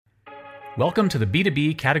Welcome to the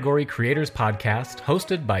B2B Category Creators Podcast,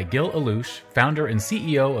 hosted by Gil Alouche, founder and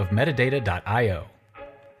CEO of Metadata.io.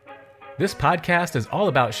 This podcast is all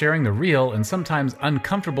about sharing the real and sometimes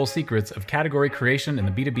uncomfortable secrets of category creation in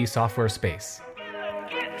the B2B software space.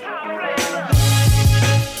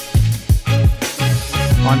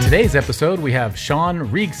 On today's episode, we have Sean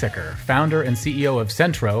Riegsecker, founder and CEO of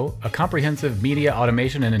Centro, a comprehensive media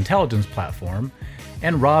automation and intelligence platform,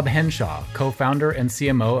 and Rob Henshaw, co-founder and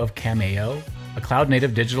CMO of Cameo, a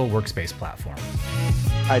cloud-native digital workspace platform.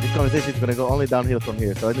 All right, this conversation is going to go only downhill from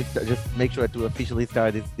here. So let me just make sure to officially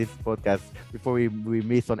start this podcast before we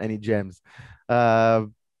miss on any gems. Hello,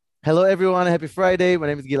 everyone. Happy Friday. My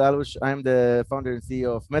name is Gil Alouche. I'm the founder and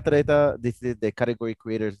CEO of Metadata. This is the Category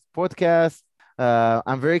Creators Podcast.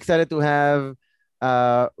 I'm very excited to have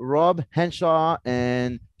Rob Henshaw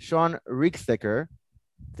and Sean Riegsecker.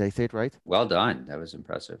 Did I say it right? Well done. That was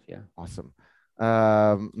impressive. Yeah. Awesome.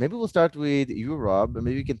 Maybe we'll start with you, Rob, and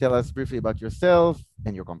maybe you can tell us briefly about yourself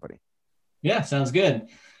and your company. Yeah, sounds good.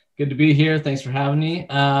 Good to be here. Thanks for having me.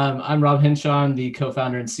 I'm Rob Henshaw. I'm the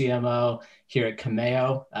co-founder and CMO here at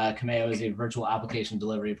Cameo. Cameo is a virtual application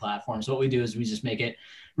delivery platform. So what we do is we just make it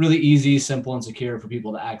really easy, simple, and secure for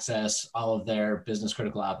people to access all of their business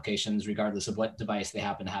critical applications, regardless of what device they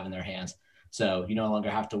happen to have in their hands. So you no longer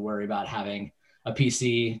have to worry about having a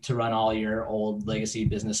PC to run all your old legacy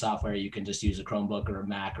business software. You can just use a Chromebook or a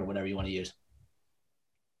Mac or whatever you want to use.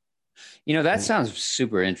 You know, that sounds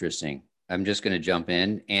super interesting. I'm just going to jump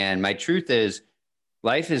in. And my truth is,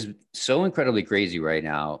 life is so incredibly crazy right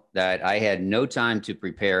now that I had no time to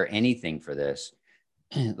prepare anything for this.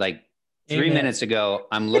 Like 3 minutes ago,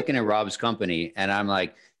 I'm looking at Rob's company and I'm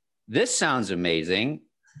like, this sounds amazing.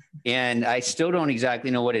 And I still don't exactly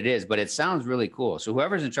know what it is, but it sounds really cool. So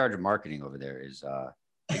whoever's in charge of marketing over there is, I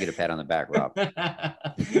get a pat on the back, Rob.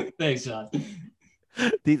 Thanks, Sean.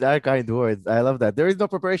 These are kind words. I love that. There is no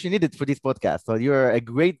preparation needed for this podcast. So you're a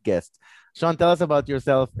great guest. Sean, tell us about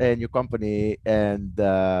yourself and your company. And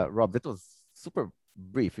Rob, that was super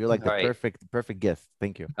brief. You're like the perfect guest.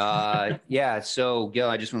 Thank you. Yeah. So Gil,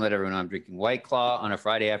 I just want to let everyone know I'm drinking White Claw on a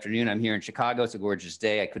Friday afternoon. I'm here in Chicago. It's a gorgeous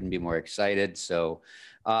day. I couldn't be more excited. So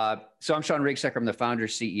I'm Sean Riegsecker. I'm the founder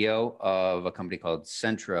CEO of a company called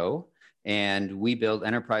Centro, and we build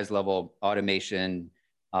enterprise level automation,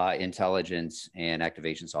 intelligence, and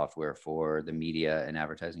activation software for the media and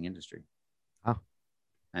advertising industry. Oh,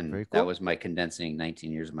 and very cool. That was my condensing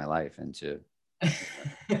 19 years of my life into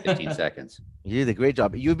 15 seconds. You did a great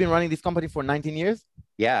job. You've been running this company for 19 years?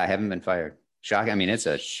 Yeah, I haven't been fired. Shocking. I mean, it's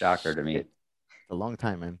a shocker to me. It's a long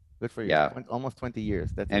time, man. Good for you. Yeah. Almost 20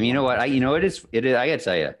 years. And you know what? It is. I got to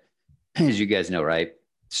tell you, as you guys know, right?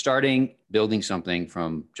 Building something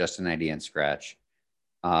from just an idea and scratch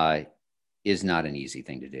is not an easy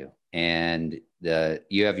thing to do. And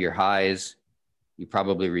you have your highs. You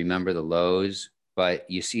probably remember the lows, but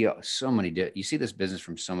you see you see this business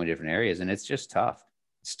from so many different areas, and it's just tough.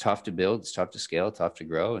 It's tough to build. It's tough to scale. Tough to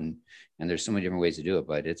grow, and there's so many different ways to do it.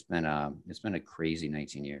 But it's been a crazy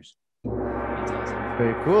 19 years.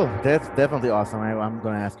 Very cool. That's definitely awesome. I'm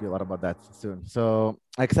going to ask you a lot about that soon. So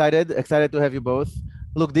excited to have you both.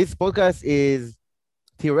 Look, this podcast is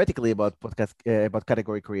theoretically about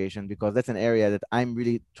category creation, because that's an area that I'm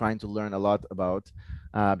really trying to learn a lot about,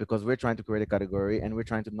 because we're trying to create a category and we're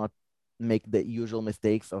trying to not make the usual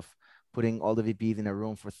mistakes of putting all the VPs in a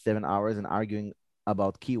room for 7 hours and arguing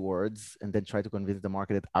about keywords and then try to convince the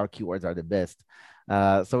market that our keywords are the best.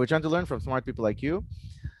 So we're trying to learn from smart people like you.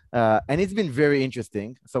 And it's been very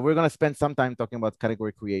interesting. So we're going to spend some time talking about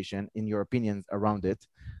category creation in your opinions around it.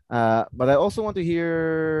 But I also want to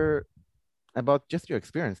hear about just your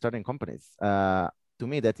experience starting companies. To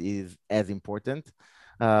me, that is as important.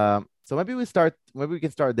 So maybe we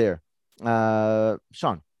can start there.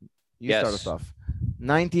 Sean, you start us off.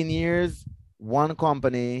 19 years, one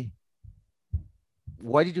company.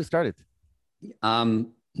 Why did you start it?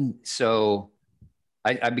 So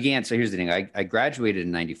here's the thing. I graduated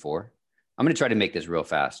in 94. I'm going to try to make this real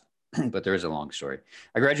fast, but there is a long story.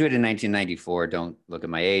 I graduated in 1994. Don't look at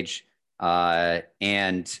my age.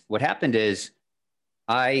 And what happened is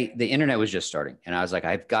the internet was just starting, and I was like,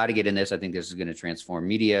 I've got to get in this. I think this is going to transform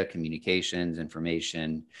media, communications,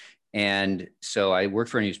 information. And so I worked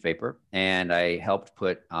for a newspaper, and I helped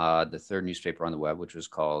put the third newspaper on the web, which was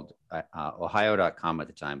called Ohio.com at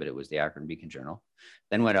the time, but it was the Akron Beacon Journal.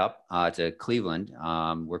 Then went up to Cleveland,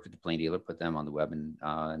 worked with the Plain Dealer, put them on the web in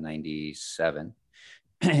 97.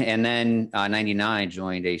 And then 99,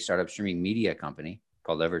 joined a startup streaming media company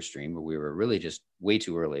called Everstream, where we were really just way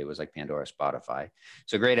too early. It was like Pandora, Spotify.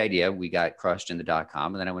 So great idea. We got crushed in the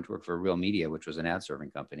 .com, and then I went to work for Real Media, which was an ad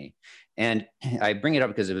serving company. And I bring it up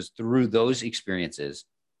because it was through those experiences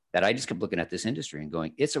that I just kept looking at this industry and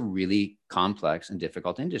going, it's a really complex and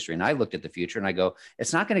difficult industry. And I looked at the future and I go,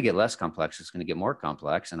 it's not going to get less complex. It's going to get more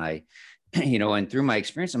complex. And I, and through my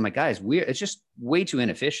experience, I'm like, guys, it's just way too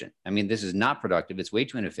inefficient. I mean, this is not productive. It's way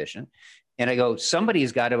too inefficient. And I go,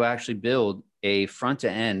 somebody's got to actually build a front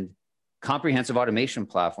to end comprehensive automation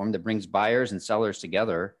platform that brings buyers and sellers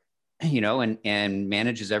together, and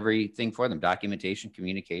manages everything for them: documentation,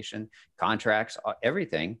 communication, contracts,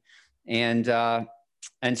 everything. And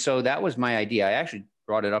so that was my idea. I actually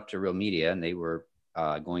brought it up to Real Media, and they were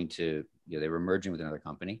they were merging with another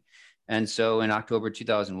company. And so in October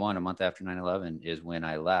 2001, a month after 9/11, is when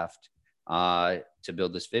I left to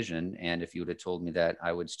build this vision. And if you would have told me that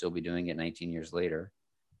I would still be doing it 19 years later,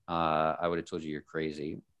 I would have told you you're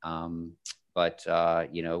crazy. But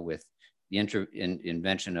with the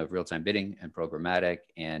invention of real-time bidding and programmatic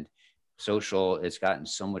and social, it's gotten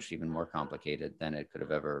so much even more complicated than it could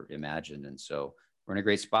have ever imagined. And so we're in a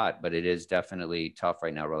great spot, but it is definitely tough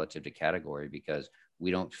right now relative to category because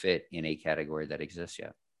we don't fit in a category that exists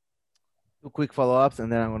yet. Two quick follow-ups,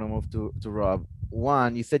 and then I'm going to move to Rob.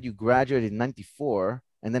 One, you said you graduated in 94,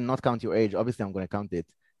 and then not count your age. Obviously, I'm going to count it.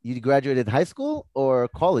 You graduated high school or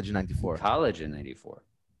college in 94? College in 94.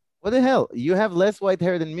 What the hell? You have less white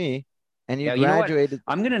hair than me, and you graduated.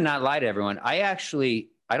 I'm going to not lie to everyone. I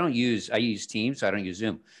use Teams, so I don't use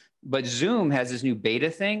Zoom. But Zoom has this new beta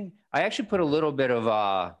thing. I actually put a little bit of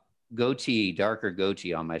darker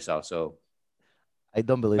goatee on myself. So I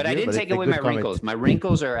don't believe but I didn't take away my wrinkles. My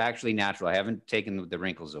wrinkles are actually natural. I haven't taken the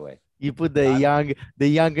wrinkles away. You put the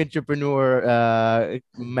young entrepreneur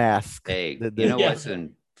mask. Hey, you know what's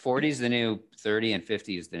in 40 is the new 30 and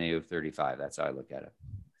 50 is the new 35. That's how I look at it.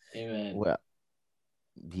 Amen. Well,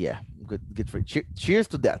 yeah, good for you. Cheers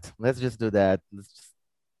to that. Let's just do that. Let's just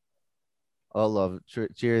all love.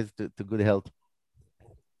 Cheers to good health.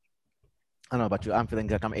 I don't know about you. I'm feeling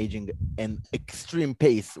like I'm aging an extreme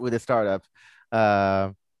pace with a startup.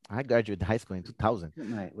 I graduated high school in 2000.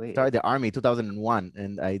 Started the army 2001,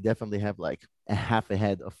 and I definitely have like a half a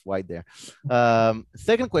head of white there.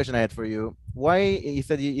 Second question I had for you: why you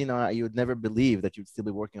said you would never believe that you'd still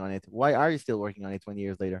be working on it? Why are you still working on it 20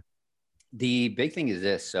 years later? The big thing is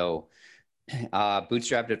this. So,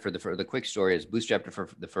 bootstrapped it for the quick story is bootstrapped it for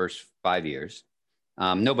the first 5 years.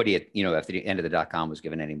 Nobody after the end of the .com was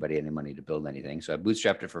giving anybody any money to build anything. So I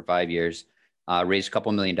bootstrapped it for 5 years. Raised a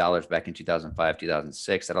couple $1 million back in 2005,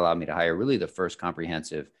 2006. That allowed me to hire really the first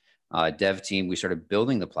comprehensive dev team. We started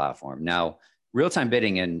building the platform. Now, real-time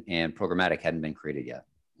bidding and programmatic hadn't been created yet.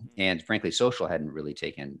 And frankly, social hadn't really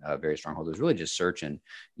taken a very strong hold. It was really just search and,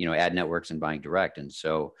 ad networks and buying direct. And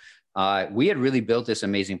so we had really built this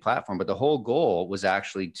amazing platform, but the whole goal was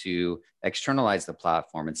actually to externalize the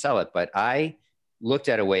platform and sell it. But I looked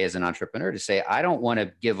at a way as an entrepreneur to say, I don't want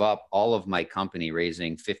to give up all of my company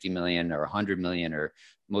raising 50 million or 100 million, or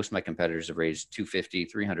most of my competitors have raised 250,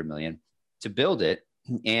 300 million to build it.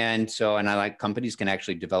 And I like companies can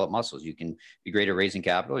actually develop muscles. You can be great at raising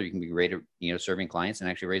capital, or you can be great at, serving clients and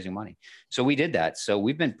actually raising money. So we did that. So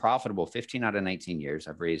we've been profitable 15 out of 19 years.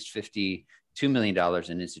 I've raised $52 million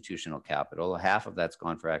in institutional capital. Half of that's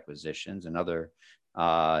gone for acquisitions. Another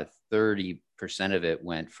 30% of it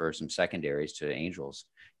went for some secondaries to angels.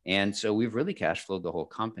 And so we've really cash flowed the whole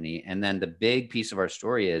company. And then the big piece of our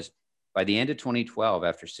story is by the end of 2012,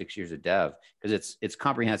 after 6 years of dev, because it's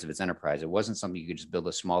comprehensive, it's enterprise. It wasn't something you could just build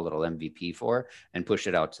a small little MVP for and push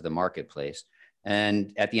it out to the marketplace.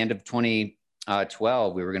 And at the end of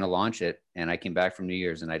 2012, we were going to launch it. And I came back from New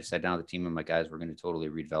Year's and I just sat down with the team and my guys, we're going to totally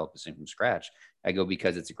redevelop this thing from scratch. I go,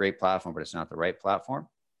 because it's a great platform, but it's not the right platform.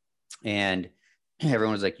 And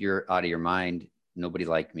everyone was like, you're out of your mind. Nobody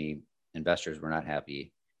liked me. Investors were not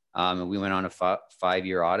happy. And we went on a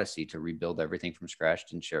 5-year odyssey to rebuild everything from scratch,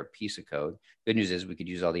 didn't share a piece of code. Good news is we could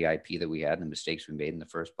use all the IP that we had and the mistakes we made in the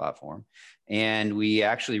first platform. And we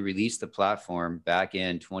actually released the platform back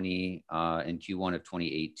in Q1 of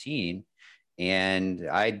 2018. And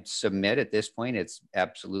I'd submit at this point, it's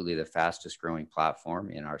absolutely the fastest growing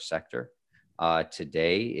platform in our sector.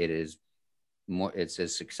 Today, it's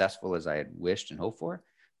as successful as I had wished and hoped for.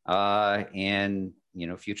 And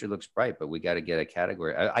future looks bright, but we got to get a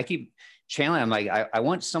category. I keep channeling. I'm like, I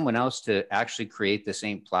want someone else to actually create the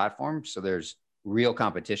same platform. So there's real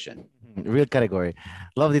competition. Real category.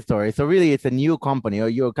 Love this story. So really it's a new company, or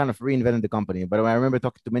you're kind of reinventing the company. But I remember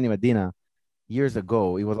talking to Manny Medina years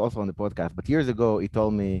ago. He was also on the podcast, but years ago, he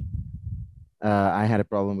told me, I had a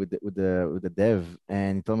problem with the dev,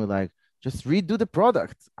 and he told me like, just redo the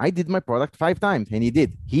product. I did my product 5 times, and he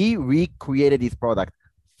did. He recreated his product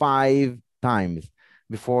 5 times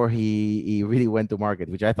before he really went to market,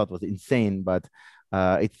 which I thought was insane, but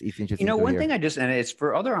it's interesting to One hear. thing and it's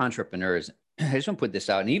for other entrepreneurs, I just want to put this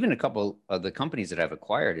out, and even a couple of the companies that I've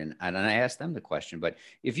acquired, and I asked them the question, but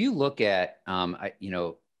if you look at,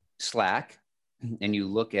 Slack and you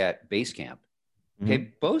look at Basecamp,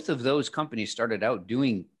 okay, both of those companies started out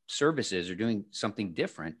doing services or doing something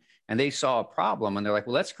different, and they saw a problem, and they're like,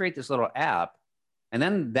 well, let's create this little app, and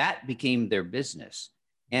then that became their business.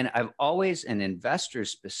 And I've always, and investors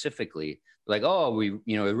specifically, like, oh, we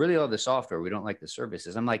really love the software, we don't like the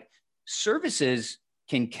services. I'm like, services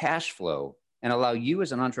can cash flow and allow you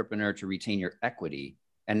as an entrepreneur to retain your equity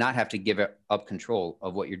and not have to give up control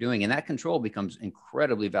of what you're doing. And that control becomes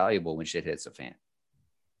incredibly valuable when shit hits the fan.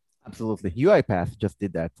 Absolutely. UiPath just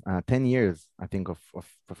did that. 10 years, I think, of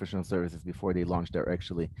professional services before they launched their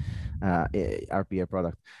actually RPA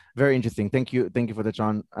product. Very interesting. Thank you. Thank you for that,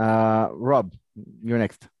 John. Rob, you're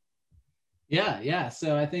next. Yeah.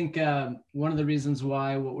 So I think one of the reasons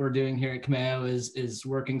why what we're doing here at Cameo is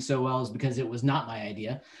working so well is because it was not my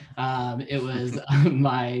idea. It was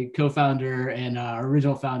my co-founder and our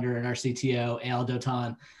original founder and our CTO, Eyal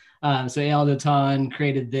Dotan. So Eyal Dotan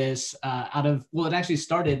created this it actually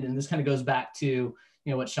started, and this kind of goes back to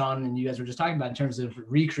what Sean and you guys were just talking about in terms of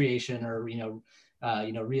recreation or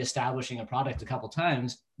reestablishing a product a couple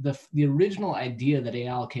times. The original idea that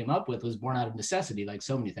Eyal came up with was born out of necessity, like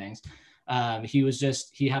so many things.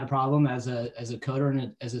 He had a problem as a coder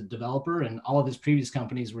and as a developer, and all of his previous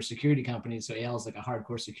companies were security companies. So Eyal's like a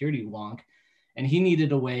hardcore security wonk, and he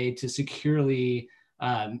needed a way to securely,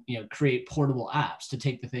 create portable apps to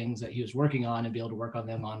take the things that he was working on and be able to work on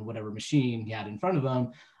them on whatever machine he had in front of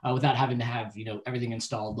him, without having to have, everything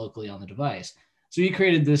installed locally on the device. So he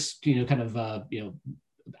created this, kind of,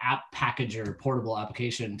 app packager, portable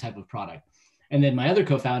application type of product. And then my other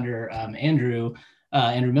co-founder, Andrew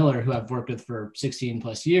Miller, who I've worked with for 16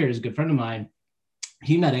 plus years, a good friend of mine,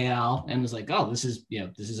 he met Eyal and was like, oh, this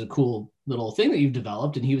is a cool little thing that you've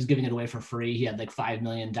developed. And he was giving it away for free. He had like 5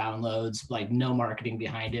 million downloads, like no marketing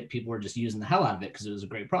behind it. People were just using the hell out of it because it was a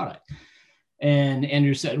great product. And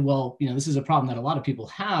Andrew said, well, this is a problem that a lot of people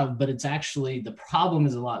have, but it's actually, the problem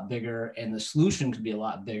is a lot bigger and the solution could be a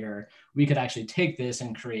lot bigger. We could actually take this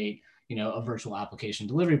and create a virtual application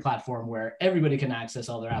delivery platform where everybody can access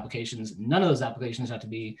all their applications. None of those applications have to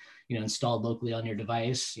be, installed locally on your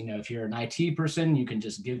device. If you're an IT person, you can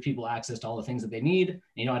just give people access to all the things that they need, and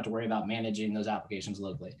you don't have to worry about managing those applications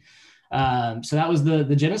locally. So that was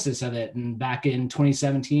the genesis of it. And back in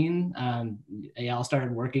 2017, Eyal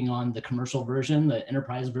started working on the commercial version, the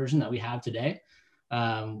enterprise version that we have today.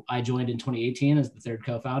 I joined in 2018 as the third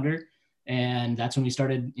co-founder. And that's when we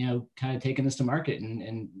started, kind of taking this to market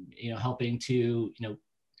and helping to,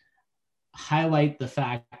 highlight the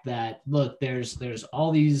fact that, look, there's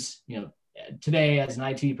all these, today as an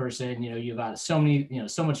IT person, you've got so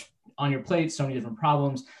much on your plate, so many different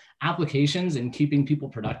problems. Applications and keeping people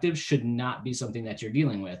productive should not be something that you're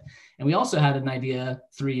dealing with. And we also had an idea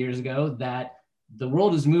 3 years ago that the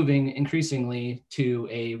world is moving increasingly to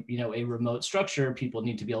a remote structure. People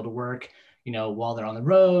need to be able to work while they're on the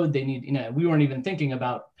road. They need, we weren't even thinking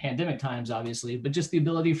about pandemic times, obviously, but just the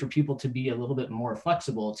ability for people to be a little bit more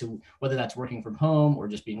flexible to whether that's working from home or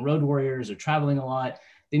just being road warriors or traveling a lot.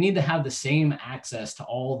 They need to have the same access to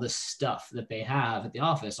all the stuff that they have at the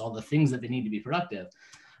office, all the things that they need to be productive.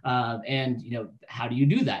 And how do you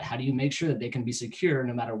do that? How do you make sure that they can be secure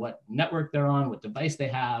no matter what network they're on, what device they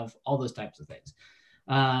have, all those types of things.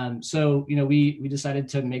 So we decided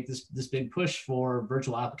to make this big push for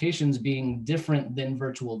virtual applications being different than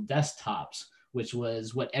virtual desktops, which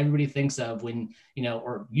was what everybody thinks of when,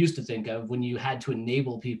 or used to think of when you had to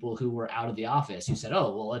enable people who were out of the office. You said,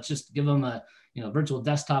 oh, well, let's just give them a virtual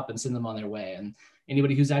desktop and send them on their way. And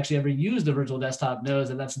anybody who's actually ever used a virtual desktop knows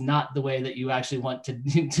that that's not the way that you actually want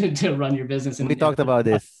to run your business. We talked about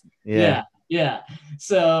this. Yeah.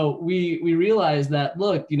 So we realized that,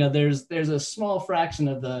 look, there's a small fraction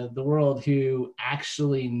of the world who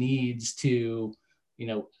actually needs to,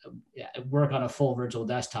 work on a full virtual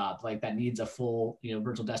desktop, like that needs a full,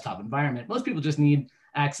 virtual desktop environment. Most people just need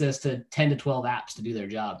access to 10 to 12 apps to do their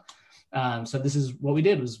job. So this is what we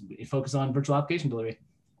did, was focus on virtual application delivery.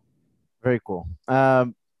 Very cool.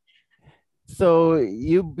 So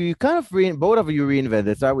you kind of both of you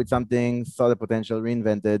reinvented. Start with something, saw the potential,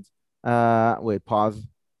 reinvented. Wait, pause.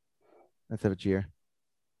 Let's have a cheer.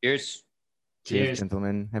 Cheers. Cheers,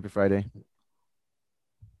 gentlemen. Happy Friday.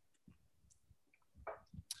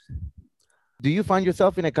 Do you find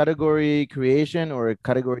yourself in a category creation or a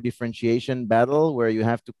category differentiation battle where you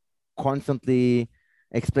have to constantly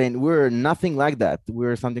explain we're nothing like that.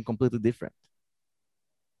 We're something completely different.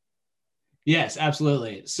 Yes,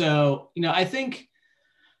 absolutely. So, I think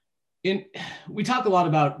we talk a lot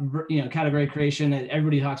about, category creation, and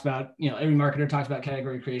everybody talks about, every marketer talks about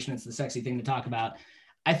category creation. It's the sexy thing to talk about.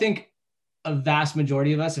 I think a vast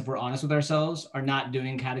majority of us, if we're honest with ourselves, are not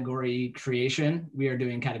doing category creation. We are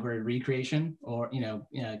doing category recreation or,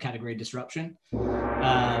 category disruption.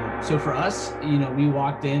 So for us, we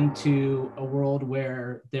walked into a world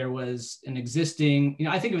where there was an existing,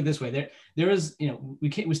 I think of it this way, there was,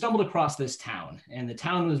 we stumbled across this town, and the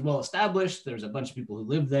town was well established. There was a bunch of people who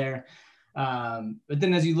lived there. But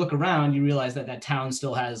then as you look around, you realize that town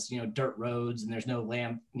still has, dirt roads, and there's no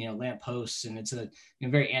lamp posts, and it's a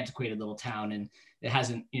very antiquated little town, and it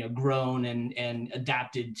hasn't, grown and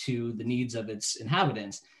adapted to the needs of its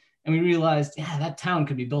inhabitants. And we realized, that town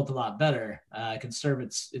could be built a lot better. Could serve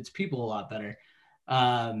its people a lot better.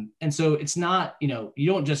 And so it's not, you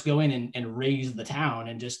don't just go in and raise the town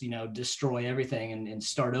and just, destroy everything and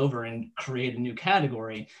start over and create a new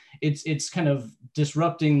category. It's kind of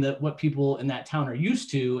disrupting what people in that town are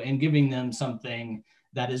used to and giving them something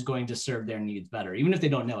that is going to serve their needs better, even if they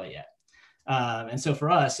don't know it yet. And so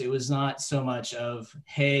for us, it was not so much of,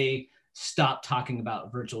 hey, stop talking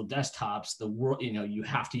about virtual desktops. The world, you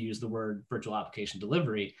have to use the word virtual application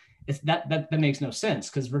delivery. It's that makes no sense,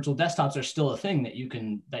 because virtual desktops are still a thing that you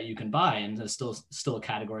can buy, and there's still a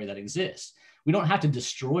category that exists. We don't have to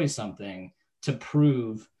destroy something to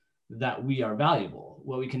prove that we are valuable.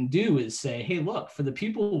 What we can do is say, hey, look, for the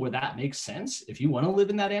people where that makes sense, if you want to live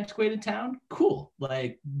in that antiquated town, cool,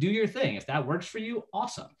 like do your thing. If that works for you,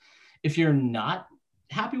 awesome. If you're not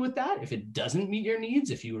happy with that, if it doesn't meet your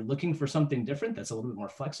needs, if you were looking for something different that's a little bit more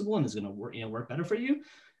flexible and is going to work better for you,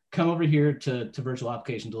 come over here to virtual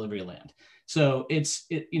application delivery land. So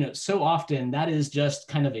so often that is just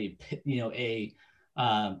kind of a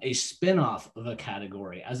spin-off of a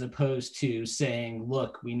category, as opposed to saying,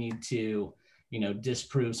 look, we need to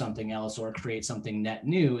disprove something else or create something net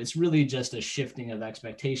new. It's really just a shifting of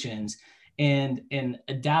expectations and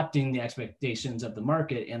adapting the expectations of the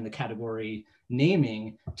market and the category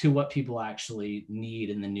naming to what people actually need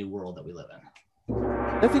in the new world that we live in.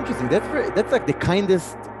 That's interesting. That's like the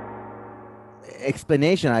kindest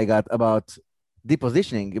explanation I got about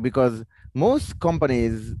depositioning, because most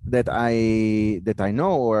companies that I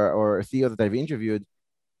know or CEOs that I've interviewed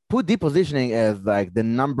put depositioning as like the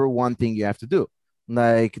number one thing you have to do.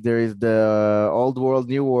 Like there is the old world,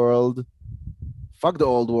 new world. Fuck the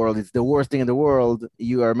old world. It's the worst thing in the world.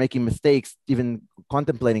 You are making mistakes, even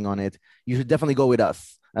contemplating on it. You should definitely go with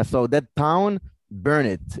us. So that town, burn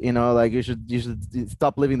it. Like you should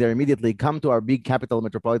stop living there immediately. Come to our big capital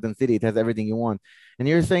metropolitan city. It has everything you want. And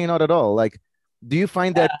you're saying not at all. Like, do you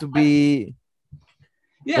find that to be?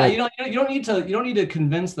 Yeah, you don't need to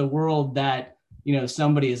convince the world that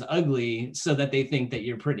somebody is ugly so that they think that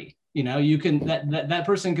you're pretty. You can that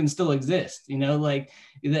person can still exist. Like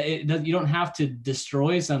you don't have to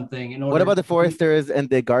destroy something in order. What about the Foresters and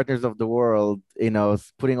the Gartners of the world?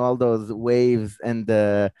 Putting all those waves and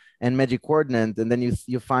magic coordinates, and then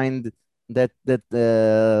you find that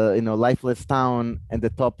lifeless town in the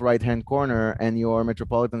top right hand corner, and your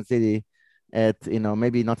metropolitan city at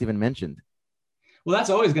maybe not even mentioned. Well,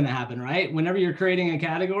 that's always going to happen, right? Whenever you're creating a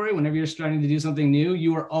category, whenever you're starting to do something new,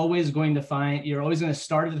 you're always going to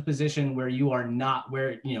start at a position where you are not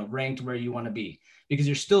ranked where you want to be, because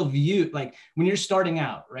you're still viewed like when you're starting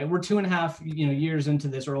out, right? We're 2.5 years into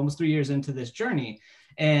this, or almost 3 years into this journey.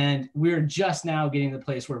 And we're just now getting to the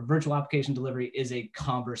place where virtual application delivery is a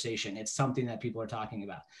conversation. It's something that people are talking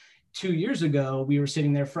about. 2 years ago, we were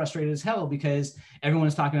sitting there frustrated as hell because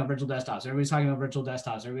everyone's talking about virtual desktops. Everybody's talking about virtual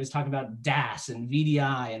desktops. Everybody's talking about DAS and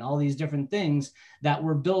VDI and all these different things that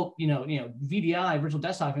were built, VDI, virtual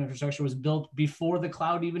desktop infrastructure, was built before the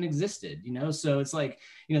cloud even existed, So it's like,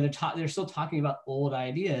 they're still talking about old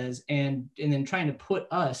ideas and then trying to put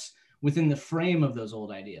us within the frame of those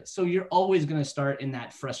old ideas. So you're always going to start in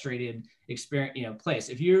that frustrated experience, place.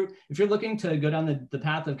 If you're looking to go down the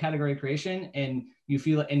path of category creation and you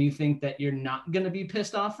feel and you think that you're not going to be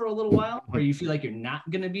pissed off for a little while, or you feel like you're not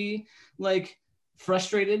going to be like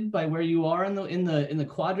frustrated by where you are in the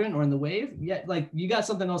quadrant or in the wave, yeah, like you got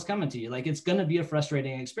something else coming to you. Like it's going to be a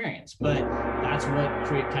frustrating experience, but that's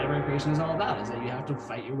what category creation is all about, is that you have to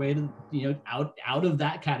fight your way to, out of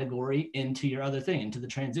that category into your other thing, into the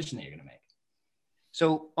transition that you're going to make.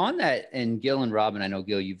 So on that, and Gil and Robin, I know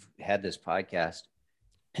Gil, you've had this podcast.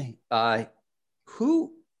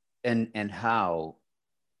 Who and how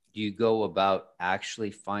do you go about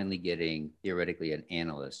actually finally getting theoretically an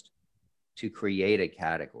analyst to create a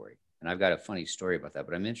category? And I've got a funny story about that,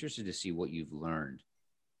 but I'm interested to see what you've learned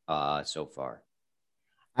so far.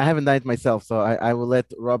 I haven't done it myself, so I will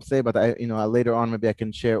let Rob say, but later on maybe I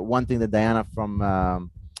can share one thing that Diana from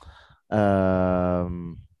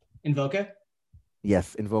Invoca?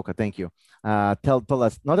 Yes, Invoca. Thank you. Tell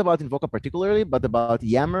us not about Invoca particularly, but about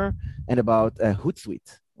Yammer and about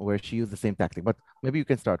Hootsuite, where she used the same tactic. But maybe you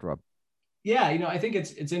can start, Rob. Yeah, I think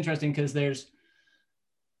it's interesting because there's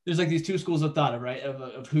like these two schools of thought, right,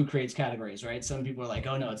 of who creates categories, right? Some people are like,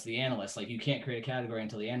 oh no, it's the analyst. Like you can't create a category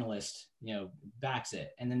until the analyst, backs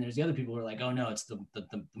it. And then there's the other people who are like, oh no, it's the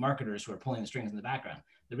marketers who are pulling the strings in the background.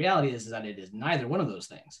 The reality is that it is neither one of those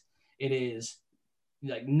things. It is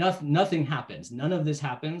like nothing happens. None of this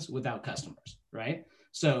happens without customers, right?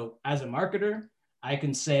 So as a marketer, I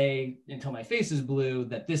can say until my face is blue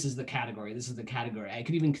that this is the category. This is the category. I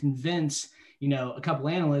could even convince, a couple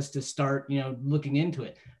analysts to start, looking into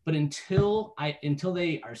it. But until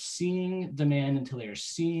they are seeing demand, until they are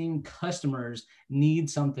seeing customers need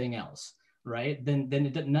something else, right? Then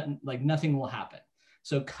nothing will happen.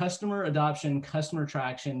 So customer adoption, customer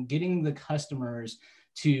traction, getting the customers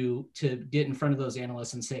to get in front of those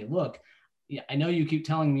analysts and say, look, I know you keep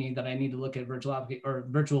telling me that I need to look at virtual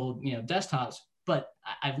desktops, but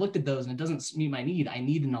I've looked at those and it doesn't meet my need. I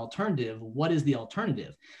need an alternative. What is the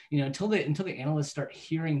alternative? Until the analysts start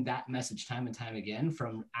hearing that message time and time again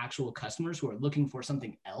from actual customers who are looking for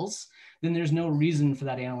something else, then there's no reason for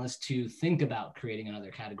that analyst to think about creating another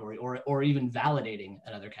category or even validating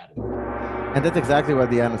another category. And that's exactly what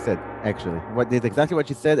Diana said, actually. Exactly what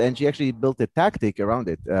she said, and she actually built a tactic around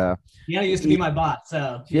it. Diana used to be my boss,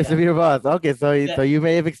 so she used to be your boss. Okay, so you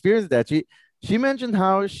may have experienced that. She mentioned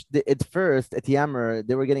how at first at Yammer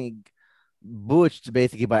they were getting butched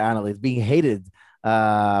basically by analysts, being hated.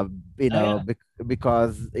 Because there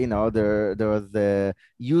was the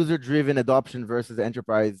user-driven adoption versus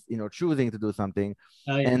enterprise, choosing to do something,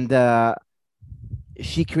 and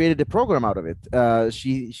she created a program out of it.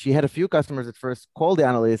 She had a few customers at first call the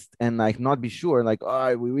analyst and not be sure,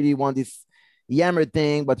 oh, we really want this Yammer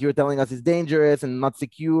thing, but you're telling us it's dangerous and not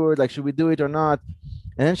secure. Should we do it or not?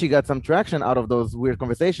 And then she got some traction out of those weird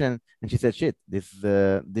conversations, and she said, "Shit, this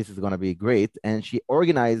is gonna be great." And she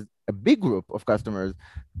organized a big group of customers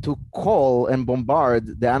to call and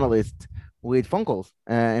bombard the analyst with phone calls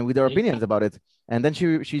and with their opinions about it. And then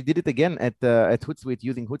she did it again at Hootsuite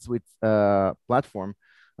using Hootsuite's platform.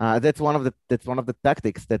 That's one of the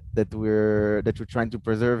tactics that we're trying to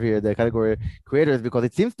preserve here, the category creators, because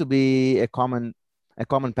it seems to be a common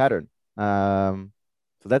pattern.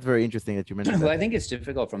 So that's very interesting that you mentioned. Well, I think it's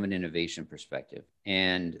difficult from an innovation perspective,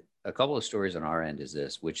 and a couple of stories on our end is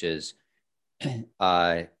this, which is, and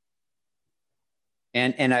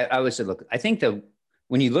I always said, look, I think that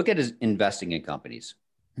when you look at investing in companies,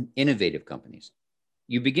 innovative companies,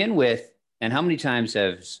 you begin with, and how many times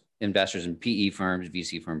have investors in PE firms,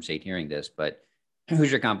 VC firms hate hearing this, but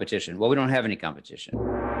who's your competition? Well, we don't have any competition.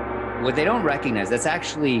 What they don't recognize, that's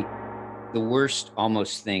actually the worst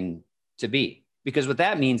almost thing to be. Because what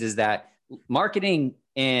that means is that marketing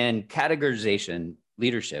and categorization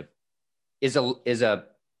leadership is a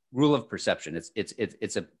rule of perception.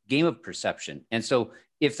 It's a game of perception. And so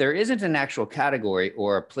if there isn't an actual category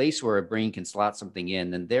or a place where a brain can slot something in,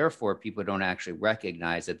 then therefore people don't actually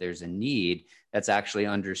recognize that there's a need that's actually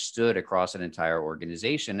understood across an entire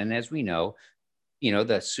organization. And as we know,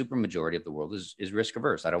 the super majority of the world is risk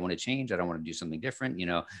averse. I don't want to change. I don't want to do something different.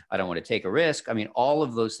 I don't want to take a risk. I mean, all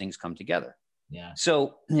of those things come together. Yeah.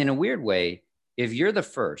 So in a weird way, if you're the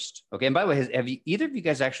first, okay. And by the way, have either of you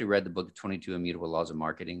guys actually read the book, 22 Immutable Laws of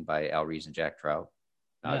Marketing by Al Ries and Jack Trout?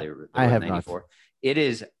 I have 94. Not. It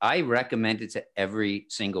is, I recommend it to every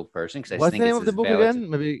single person. Because I What's think the name of the book again?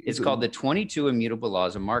 Maybe it's called the 22 Immutable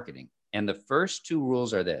Laws of Marketing. And the first two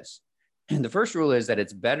rules are this. And the first rule is that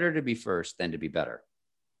it's better to be first than to be better.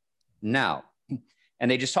 Now, and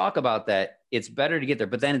they just talk about that it's better to get there.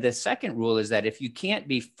 But then the second rule is that if you can't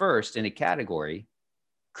be first in a category,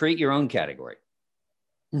 create your own category.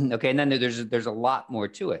 Okay. And then there's a lot more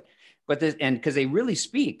to it. But because they really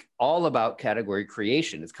speak all about category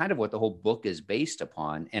creation. It's kind of what the whole book is based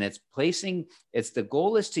upon. And the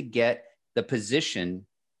goal is to get the position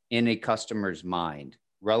in a customer's mind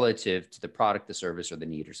relative to the product, the service, or the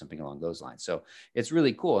need, or something along those lines. So it's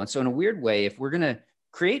really cool. And so in a weird way, if we're going to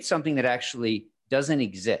create something that actually doesn't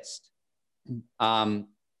exist, then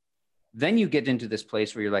you get into this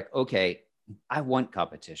place where you're like, okay, I want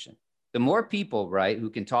competition. The more people, right, who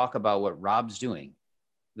can talk about what Rob's doing,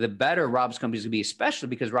 the better Rob's company is going to be, especially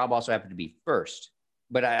because Rob also happened to be first.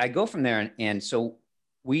 But I go from there. And so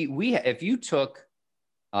if you took,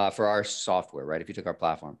 for our software, right, if you took our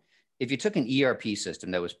platform, if you took an ERP system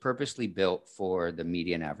that was purposely built for the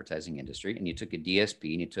media and advertising industry, and you took a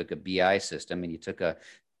DSP and you took a BI system and you took a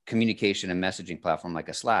communication and messaging platform like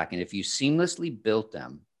a Slack, and if you seamlessly built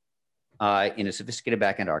them in a sophisticated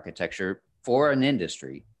backend architecture for an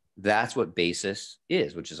industry, that's what Basis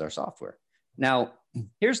is, which is our software. Now,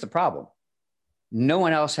 here's the problem. No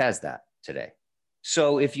one else has that today.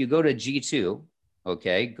 So if you go to G2,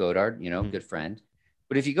 okay, Godard, good friend.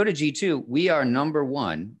 But if you go to G2, we are number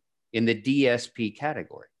one in the DSP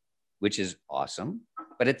category, which is awesome.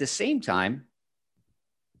 But at the same time,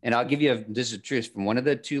 and I'll give you this is truth from one of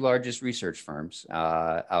the two largest research firms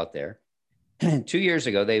out there. 2 years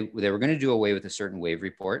ago, they were going to do away with a certain wave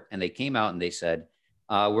report, and they came out and they said,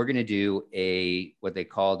 we're going to do what they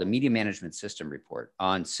called a media management system report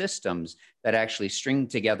on systems that actually string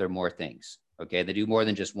together more things. Okay, they do more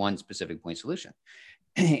than just one specific point solution.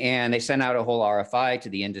 And they sent out a whole RFI to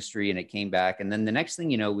the industry, and it came back. And then the next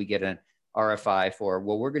thing you know, we get an RFI for,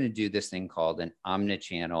 well, we're going to do this thing called an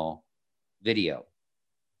omnichannel video,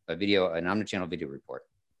 an omnichannel video report.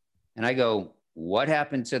 And I go, what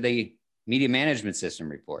happened to the media management system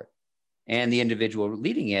report? And the individual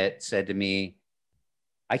leading it said to me,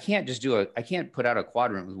 I can't put out a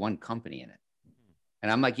quadrant with one company in it.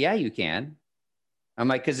 And I'm like, yeah, you can. I'm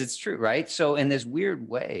like, because it's true, right? So in this weird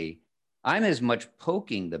way, I'm as much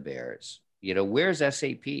poking the bears, where's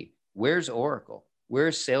SAP? Where's Oracle?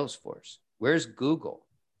 Where's Salesforce? Where's Google?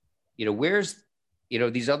 Where's,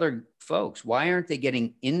 these other folks? Why aren't they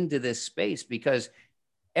getting into this space? Because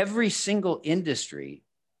every single industry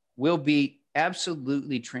will be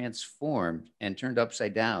absolutely transformed and turned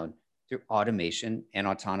upside down through automation and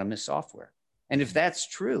autonomous software. And if that's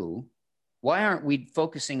true, why aren't we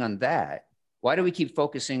focusing on that? Why do we keep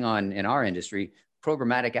focusing on, in our industry,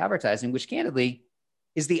 programmatic advertising, which candidly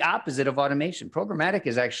is the opposite of automation? Programmatic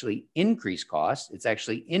is actually increased cost. It's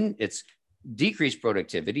actually it's decreased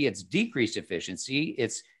productivity. It's decreased efficiency.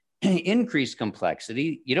 It's increased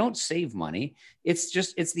complexity. You don't save money. It's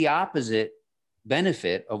the opposite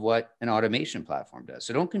benefit of what an automation platform does.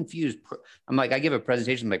 So don't confuse. I give a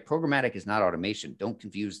presentation like programmatic is not automation. Don't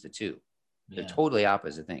confuse the two. They're totally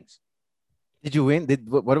opposite things. Did you win?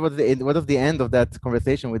 What was the end of that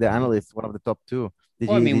conversation with the analyst? One of the top two.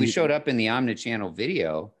 We showed up in the omnichannel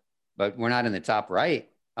video, but we're not in the top right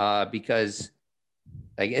because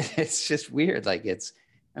it's just weird.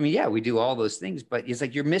 We do all those things, but it's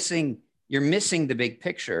like you're missing the big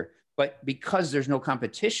picture. But because there's no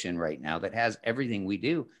competition right now that has everything we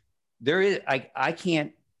do, I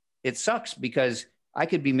can't. It sucks because I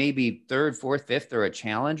could be maybe third, fourth, fifth, or a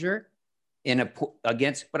challenger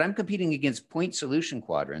but I'm competing against point solution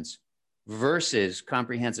quadrants versus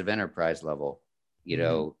comprehensive enterprise level,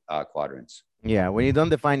 quadrants. Yeah, when you don't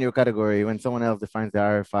define your category, when someone else defines the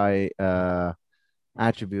RFI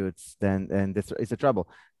attributes, then it's a trouble.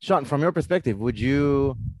 Sean, from your perspective, would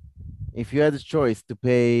you, if you had a choice to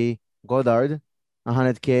pay Godard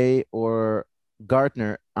 $100K or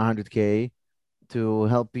Gartner $100K to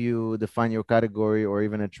help you define your category or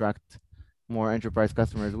even attract more enterprise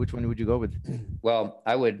customers, which one would you go with? Well,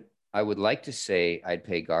 I would like to say I'd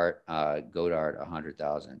pay Godard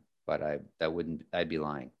 $100,000, but I'd be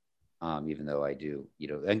lying. Even though I do,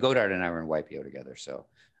 and Godard and I were in YPO together. So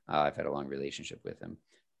I've had a long relationship with him.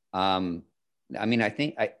 I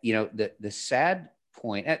think the sad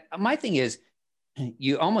point, my thing is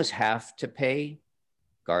you almost have to pay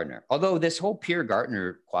Gartner. Although this whole pure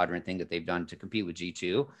Gartner quadrant thing that they've done to compete with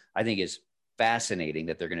G2, I think is fascinating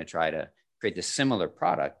that they're going to try to create this similar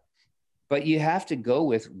product, but you have to go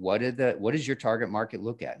with what does your target market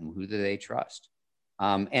look at and who do they trust?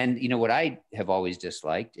 And what I have always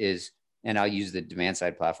disliked is, and I'll use the demand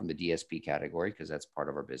side platform, the DSP category, because that's part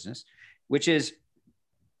of our business, which is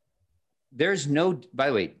by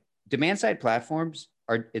the way, demand side platforms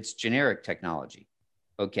it's generic technology.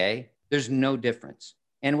 Okay. There's no difference.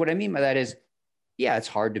 And what I mean by that is, yeah, it's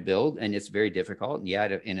hard to build and it's very difficult.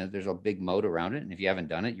 And there's a big moat around it. And if you haven't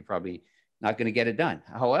done it, you're probably not going to get it done.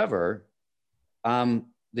 However,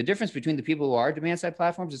 the difference between the people who are demand side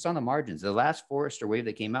platforms, it's on the margins. The last Forrester wave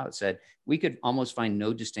that came out said we could almost find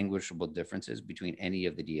no distinguishable differences between any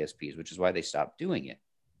of the DSPs, which is why they stopped doing it.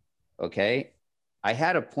 Okay. I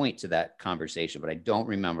had a point to that conversation, but I don't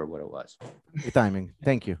remember what it was. Good timing.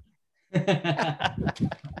 Thank you.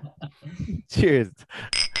 Cheers.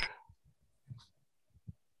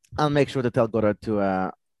 I'll make sure to tell Godard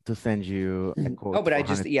to send you a quote. Oh, but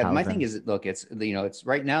my thing is, look, it's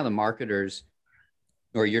right now the marketers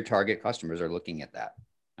or your target customers are looking at that.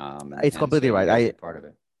 It's completely right. Part of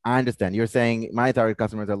it. I understand. You're saying my target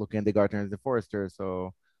customers are looking at the Gartner and the Forrester,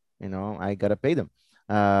 so I gotta pay them.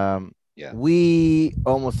 Yeah. we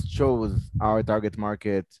almost chose our target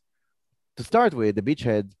market to start with, the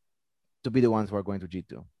beachhead, to be the ones who are going to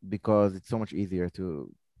G2 because it's so much easier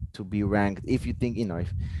to be ranked. If you think,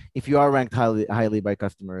 if you are ranked highly by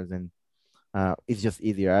customers, and it's just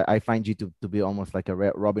easier. I find G2 to be almost like a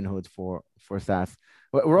Robin Hood for SaaS.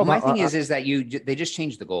 Well, Rob, my thing is that they just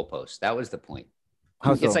changed the goalpost. That was the point.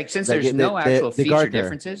 how It's so? like, since Like there's no actual the feature Gartner.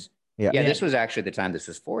 differences. Yeah. Yeah, this was actually the time. This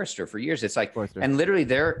was Forrester for years. It's like, Forrester. and literally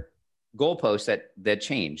their goalpost that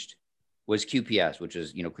changed was QPS, which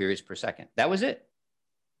is, queries per second. That was it.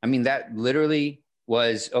 I mean, that literally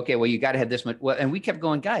was, okay, well, you got to have this much. Well, and we kept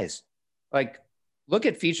going, guys, like, look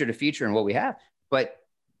at feature to feature and what we have. But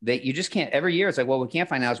you just can't, every year it's like, well, we can't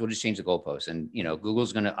find out, so we'll just change the goalpost. And,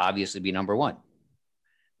 Google's going to obviously be number one.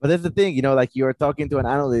 But that's the thing, like you're talking to an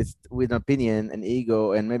analyst with an opinion and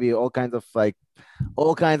ego and maybe all kinds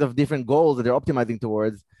of different goals that they're optimizing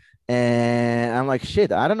towards. And I'm like,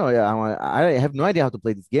 shit, I don't know. I have no idea how to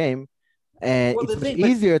play this game. And it's much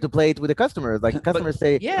easier to play it with the customers. Like customers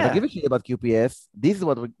say, I don't give a shit about QPS. This is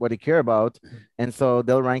what they care about. And so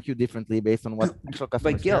they'll rank you differently based on what actual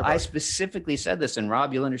customers But Gil, care about. I specifically said this, and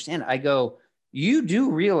Rob, you'll understand. I go, you do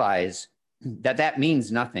realize that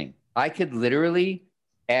means nothing. I could literally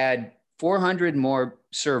add 400 more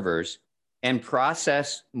servers and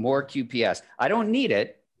process more QPS. I don't need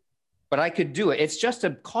it, but I could do it. It's just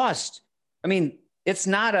a cost. I mean, it's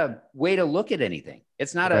not a way to look at anything.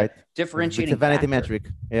 It's not a differentiating. It's a vanity factor. metric.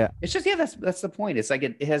 Yeah. It's just, that's the point. It's like,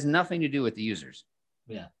 it has nothing to do with the users.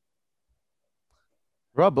 Yeah.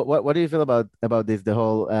 Rob, what do you feel about this? The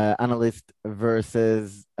whole analyst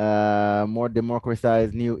versus more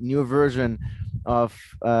democratized new version of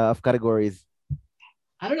categories.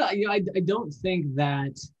 I don't know. I don't think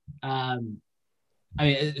that. I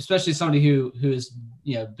mean, especially somebody who's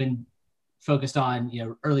been focused on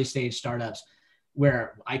early stage startups,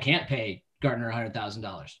 where I can't pay Gartner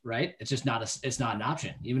 $100,000, right? It's just it's not an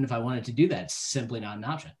option. Even if I wanted to do that, it's simply not an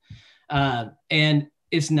option. And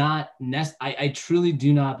it's not I truly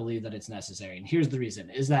do not believe that it's necessary. And here's the reason: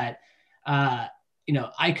 is that I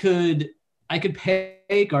could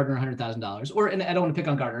pay Gartner $100,000, and I don't want to pick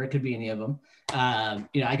on Gartner. It could be any of them.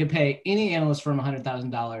 I could pay any analyst firm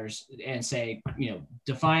 $100,000 and say,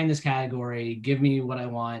 define this category, give me what I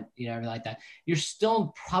want, everything like that. You're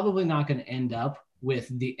still probably not going to end up with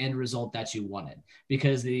the end result that you wanted,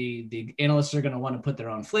 because the analysts are going to want to put their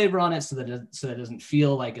own flavor on it so that it doesn't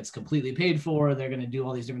feel like it's completely paid for. They're going to do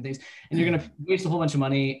all these different things, and you're going to waste a whole bunch of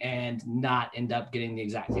money and not end up getting the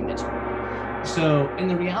exact thing that you want. So, and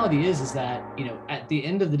the reality is that, at the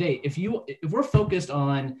end of the day, if we're focused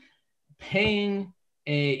on paying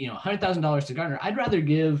 $100,000 to Gartner, I'd rather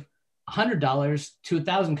give $100 to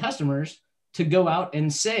 1,000 customers to go out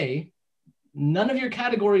and say, none of your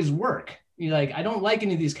categories work. You're like, I don't like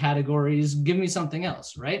any of these categories. Give me something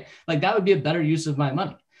else, right? Like, that would be a better use of my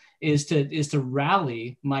money, is to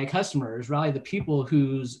rally my customers, rally the people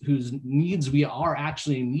whose needs we are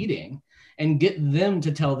actually meeting, and get them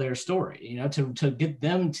to tell their story, to get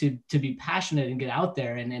them to be passionate and get out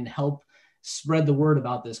there and help spread the word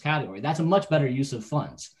about this category. That's a much better use of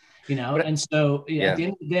funds, and so at the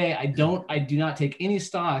end of the day, I do not take any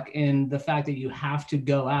stock in the fact that you have to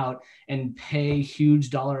go out and pay huge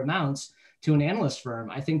dollar amounts to an analyst firm.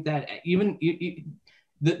 I think that even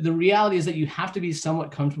the reality is that you have to be somewhat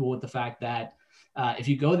comfortable with the fact that if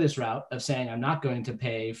you go this route of saying, I'm not going to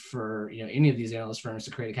pay for any of these analyst firms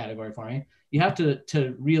to create a category for me, you have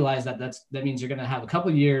to realize that that means you're going to have a couple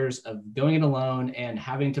of years of going it alone and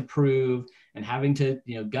having to prove and having to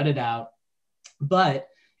gut it out. But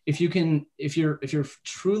if you're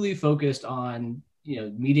truly focused on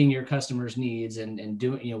meeting your customers' needs and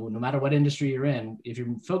doing, no matter what industry you're in, if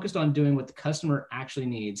you're focused on doing what the customer actually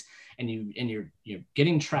needs, and you're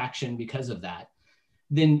getting traction because of that,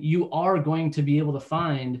 then you are going to be able to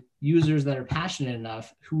find users that are passionate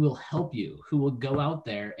enough who will help you, who will go out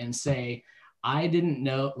there and say, I didn't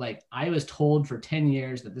know, like, I was told for 10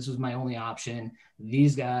 years that this was my only option.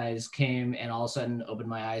 These guys came and all of a sudden opened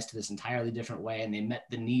my eyes to this entirely different way. And they met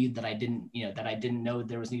the need that I didn't know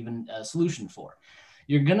there was even a solution for.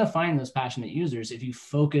 You're going to find those passionate users if you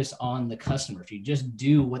focus on the customer, if you just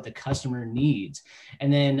do what the customer needs.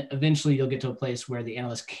 And then eventually you'll get to a place where the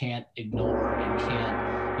analyst can't ignore and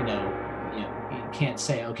can't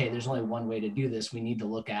say, okay, there's only one way to do this. We need to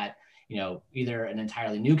look at either an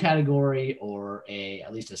entirely new category or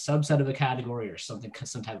at least a subset of a category or some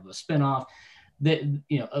type of a spinoff. That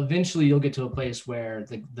eventually you'll get to a place where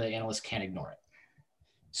the analyst can't ignore it.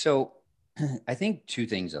 So I think two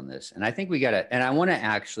things on this, and I think and I want to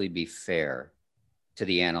actually be fair to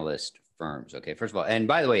the analyst firms. Okay, first of all, and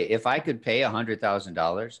by the way, if I could pay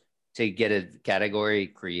 $100,000 to get a category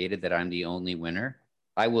created that I'm the only winner,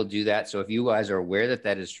 I will do that. So if you guys are aware that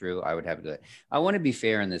that is true, I would have to do it. I want to be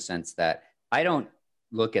fair in the sense that I don't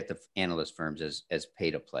look at the analyst firms as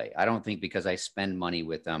pay to play. I don't think because I spend money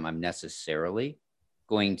with them, I'm necessarily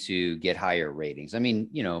going to get higher ratings. I mean,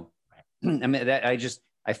 I mean that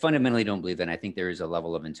I fundamentally don't believe that. And I think there is a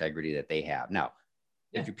level of integrity that they have. Now,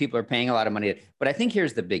 if your people are paying a lot of money, but I think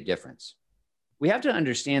here's the big difference. We have to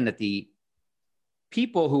understand that the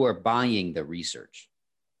people who are buying the research,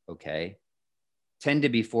 okay, tend to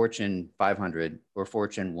be Fortune 500 or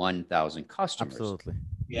Fortune 1000 customers. Absolutely.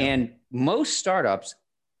 Yeah. And most startups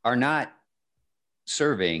are not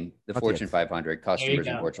serving the Fortune 500 customers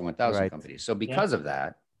and Fortune 1000 companies. So because of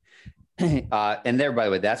that, and there, by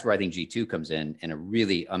the way, that's where I think G2 comes in a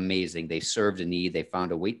really amazing, they served a need. They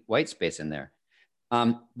found a white space in there.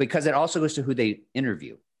 Because it also goes to who they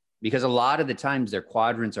interview. Because a lot of the times their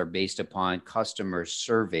quadrants are based upon customer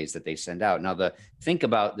surveys that they send out. Now, think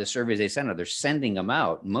about the surveys they send out. They're sending them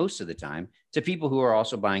out most of the time to people who are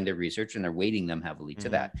also buying their research, and they're weighting them heavily to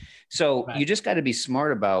that. So you just got to be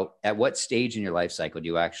smart about at what stage in your life cycle do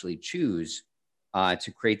you actually choose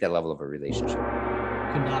to create that level of a relationship.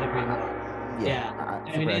 Could not agree more. Yeah.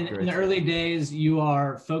 I mean, in the early days, you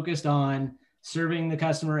are focused on serving the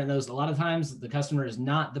customer, and a lot of times the customer is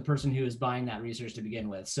not the person who is buying that research to begin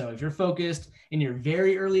with. So if you're focused in your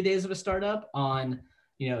very early days of a startup on,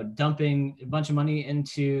 dumping a bunch of money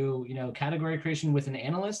into, category creation with an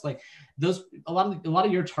analyst, like those, a lot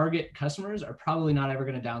of your target customers are probably not ever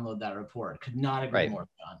going to download that report. Could not agree more,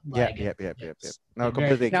 John. Like, No,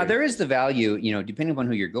 completely. Now there is the value, depending upon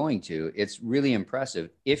who you're going to, it's really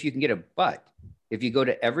impressive if you can get a, but if you go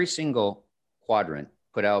to every single quadrant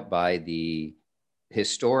put out by the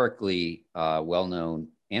historically well-known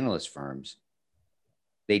analyst firms,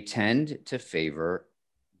 they tend to favor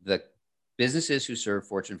the businesses who serve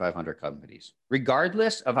Fortune 500 companies.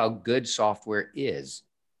 Regardless of how good software is,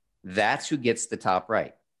 that's who gets the top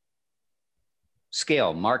right.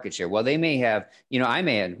 Scale, market share. Well, they may have, I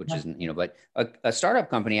may have, which isn't, but a startup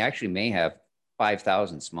company actually may have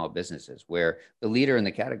 5,000 small businesses where the leader in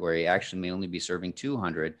the category actually may only be serving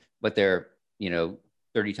 200, but they're,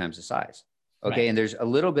 30 times the size. Okay. Right. And there's a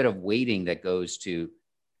little bit of weighting that goes to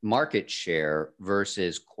market share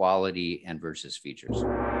versus quality and versus features.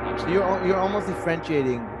 So you're almost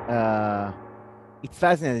differentiating. It's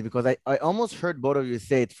fascinating because I almost heard both of you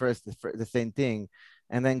say it first, the same thing,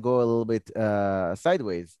 and then go a little bit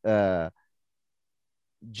sideways. G2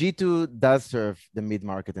 does serve the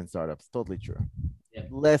mid-market and startups. Totally true. Yeah.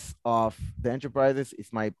 Less of the enterprises.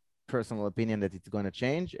 It's my personal opinion that it's going to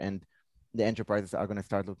change, and the enterprises are going to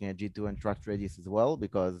start looking at G2 and Trust Radius as well,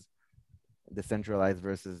 because the centralized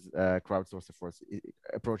versus crowdsourced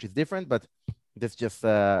approach is different. But that's just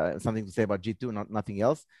something to say about G2, nothing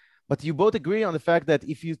else. But you both agree on the fact that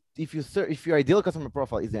if your ideal customer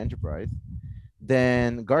profile is the enterprise,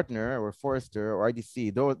 then Gartner or Forrester or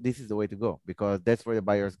IDC, this is the way to go, because that's where the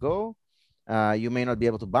buyers go. You may not be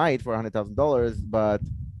able to buy it for $100,000, but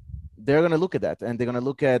they're going to look at that, and they're going to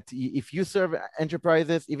look at if you serve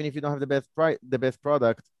enterprises, even if you don't have the best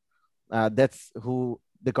product, that's who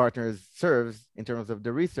the Gartner serves in terms of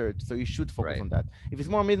the research. So you should focus on that. If it's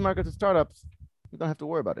more mid-market to startups, you don't have to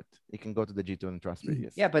worry about it. You can go to the G2 and Trust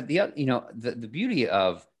Radius. Yeah, but the beauty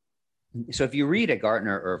of, so if you read a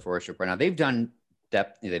Gartner or a Forrester report, now they've done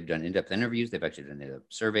in-depth interviews, they've actually done in-depth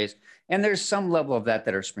surveys, and there's some level of that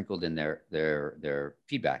are sprinkled in their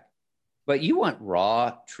feedback. But you want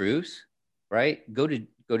raw truth, right? Go to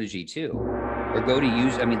G2 or go to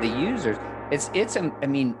the users.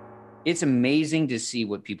 It's amazing to see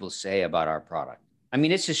what people say about our product. I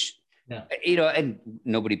mean, it's just, and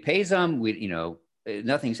nobody pays them.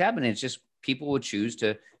 Nothing's happening. It's just people would choose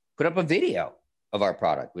to put up a video of our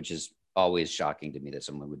product, which is always shocking to me that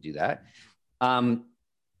someone would do that. And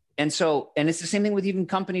it's the same thing with even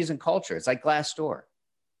companies and culture. It's like Glassdoor.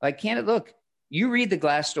 Like, you read the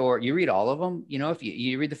Glassdoor, you read all of them, if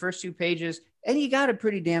you read the first 2 pages, and you got a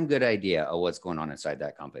pretty damn good idea of what's going on inside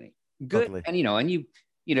that company. Good. Totally. And you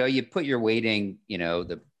put your weighting,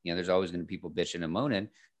 there's always going to be people bitching and moaning,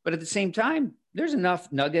 but at the same time, there's enough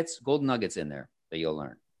golden nuggets in there that you'll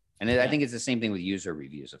learn. And I think it's the same thing with user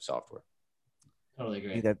reviews of software. Totally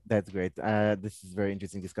agree. That's great. This is a very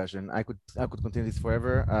interesting discussion. I could continue this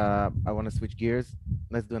forever. I want to switch gears.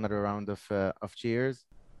 Let's do another round of cheers.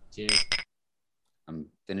 Cheers. I'm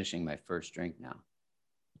finishing my first drink now.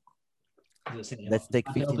 Let's take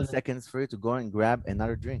 15 seconds for you to go and grab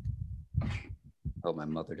another drink. Hope my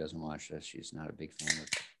mother doesn't watch this. She's not a big fan of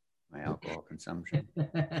my alcohol consumption.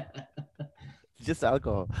 Just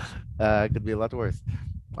alcohol. Could be a lot worse.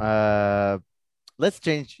 let's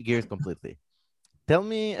change gears completely. Tell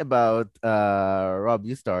me about Rob.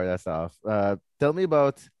 You start us off. Tell me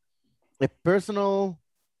about a personal,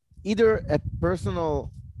 either a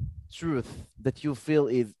personal truth that you feel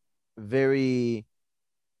is very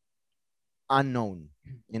unknown,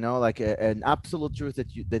 like an absolute truth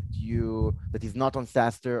that is not on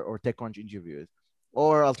SaaStr or TechCrunch interviews,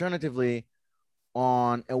 or alternatively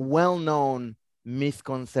on a well-known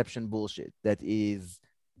misconception bullshit that is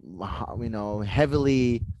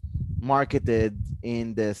heavily marketed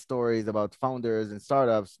in the stories about founders and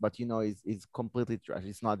startups, but is completely trash.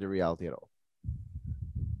 It's not the reality at all.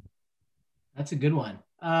 That's a good one.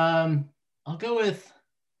 I'll go with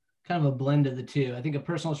kind of a blend of the two. I think a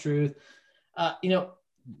personal truth,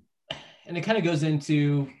 and it kind of goes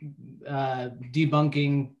into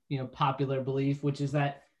debunking, popular belief, which is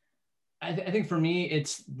that I think for me,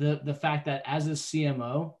 it's the fact that as a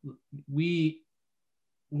CMO,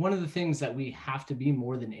 one of the things that we have to be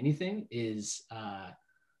more than anything is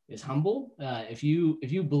humble. If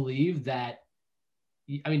you believe that,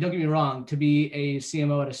 don't get me wrong, to be a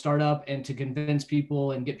CMO at a startup and to convince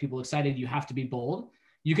people and get people excited, you have to be bold.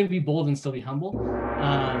 You can be bold and still be humble.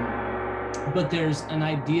 But there's an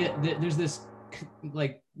idea that there's this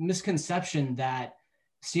like misconception that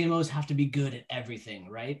CMOs have to be good at everything,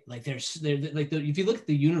 right? Like if you look at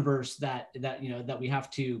the universe that we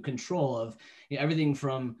have to control of, everything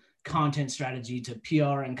from content strategy to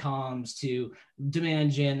PR and comms to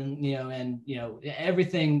demand gen, and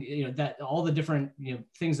everything, that all the different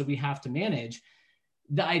things that we have to manage.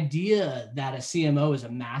 The idea that a CMO is a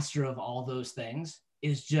master of all those things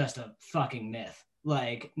is just a fucking myth.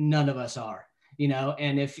 Like none of us are.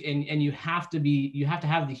 And you have to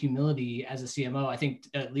have the humility as a CMO. I think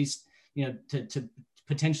at least, to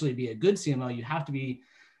potentially be a good CMO, you have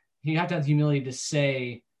to have the humility to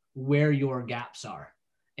say where your gaps are.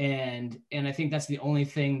 And I think that's the only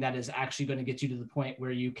thing that is actually going to get you to the point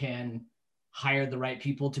where you can hire the right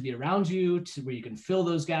people to be around you, to where you can fill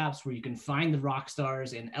those gaps, where you can find the rock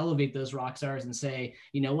stars and elevate those rock stars and say,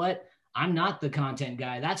 you know what, I'm not the content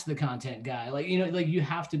guy. That's the content guy. Like you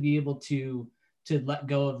have to be able to let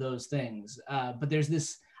go of those things. But there's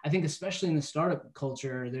this, I think, especially in the startup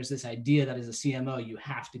culture, there's this idea that as a CMO, you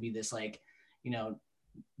have to be this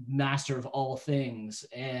master of all things.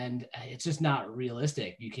 And it's just not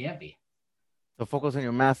realistic. You can't be. So focus on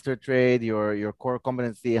your master trade, your core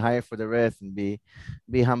competency, hire for the rest, and be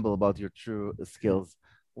humble about your true skills.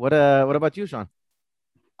 What about you, Sean?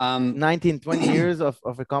 19, 20 years of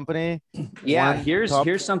a company. Yeah,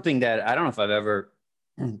 here's something that I don't know if I've ever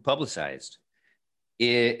publicized.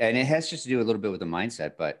 And it has just to do a little bit with the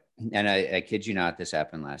mindset, and I kid you not, this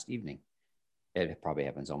happened last evening. It probably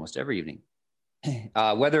happens almost every evening.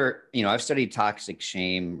 Whether, I've studied toxic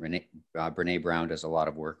shame, Brene Brown does a lot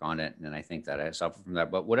of work on it. And I think that I suffer from that,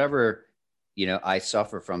 but whatever, I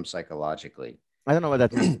suffer from psychologically. I don't know what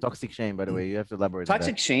that means. Toxic shame, by the way, you have to elaborate.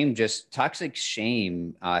 Toxic shame has,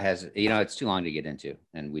 it's too long to get into,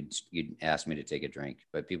 and you'd ask me to take a drink,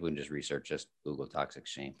 but people can just research, just Google toxic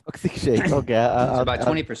shame. Toxic shame. Okay. It's about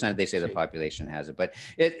 20%. They say the population has it, but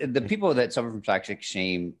the people that suffer from toxic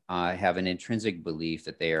shame have an intrinsic belief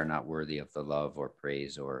that they are not worthy of the love or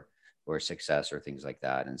praise or success or things like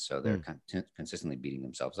that. And so they're consistently beating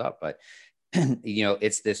themselves up, but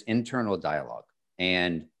it's this internal dialogue,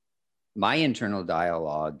 and my internal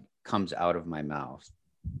dialogue comes out of my mouth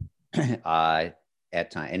at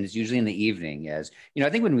time. And it's usually in the evening as, I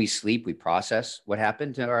think when we sleep, we process what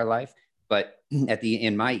happened to our life. But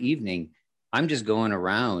in my evening, I'm just going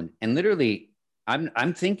around and literally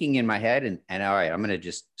I'm thinking in my head and all right, I'm going to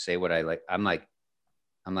just say what I like. I'm like,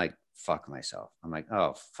 fuck myself. I'm like,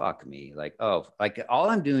 oh, fuck me. Like all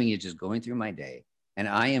I'm doing is just going through my day and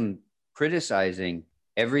I am criticizing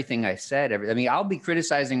everything I said. I'll be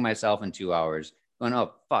criticizing myself in 2 hours going,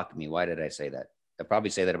 oh, fuck me. Why did I say that? I'll probably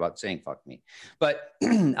say that about saying fuck me, but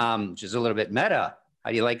which is a little bit meta.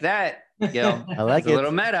 How do you like that? I like it. A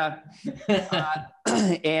little meta.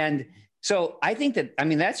 And so I think that,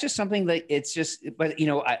 that's just something that it's just, but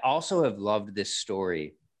I also have loved this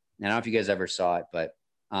story. And I don't know if you guys ever saw it, but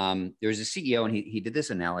there was a CEO and he did this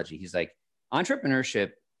analogy. He's like,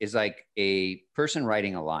 entrepreneurship is like a person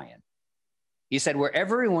riding a lion. He said, where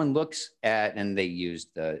everyone looks at, and they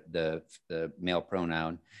used the male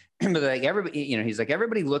pronoun, but like everybody, he's like,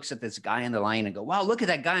 everybody looks at this guy on the lion and go, wow, look at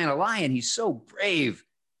that guy on a lion. He's so brave.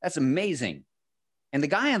 That's amazing. And the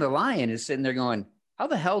guy on the lion is sitting there going, how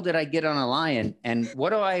the hell did I get on a lion? And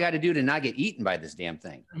what do I got to do to not get eaten by this damn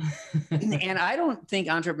thing? And I don't think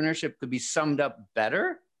entrepreneurship could be summed up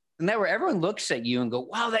better than that, where everyone looks at you and go,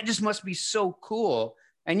 wow, that just must be so cool.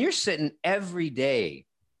 And you're sitting every day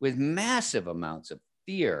with massive amounts of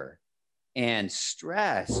fear and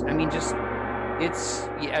stress. I mean, just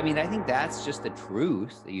I mean, I think that's just the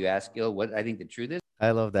truth. You ask Gil what I think the truth is. I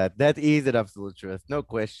love that. That is an absolute truth, no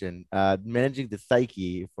question. Managing the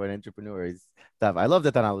psyche for an entrepreneur is tough. I love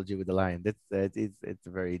that analogy with the lion. That's it's a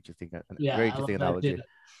very interesting, Yeah, very I love interesting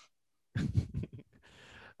that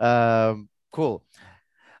analogy. too. Cool.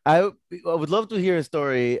 I would love to hear a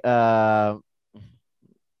story.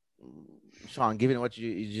 Sean, given what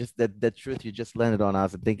you just that truth you just landed on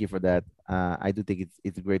us, and thank you for that. I do think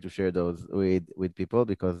it's great to share those with people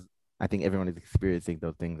because I think everyone is experiencing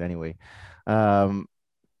those things anyway. Um,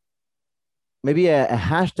 Maybe a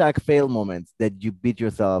hashtag fail moment that you beat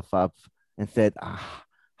yourself up and said,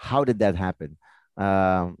 how did that happen?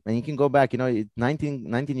 And you can go back, it's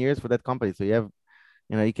 19 years for that company. So you have,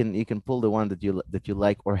 you can pull the one that you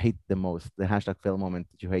like or hate the most, the hashtag fail moment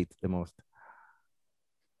that you hate the most.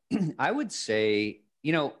 I would say,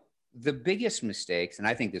 the biggest mistakes, and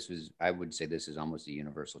I would say this is almost a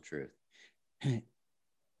universal truth. And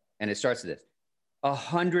it starts with this: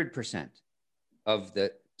 100% of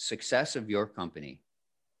the success of your company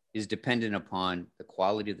is dependent upon the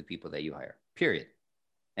quality of the people that you hire, period.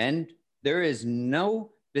 And there is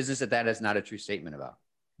no business that is not a true statement about.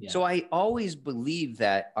 Yeah. So I always believe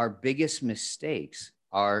that our biggest mistakes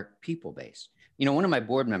are people-based. One of my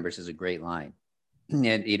board members has a great line.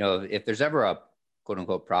 And, if there's ever a quote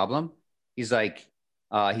unquote problem, he's like,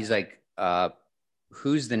 who's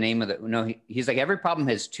the name of the, no, he's like, every problem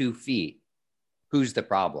has 2 feet. Who's the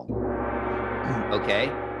problem?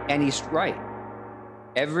 Okay. And he's right.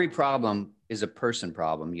 Every problem is a person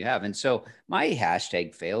problem you have. And so my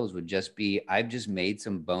hashtag fails would just be, I've just made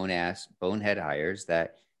some bonehead hires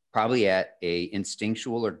that probably at a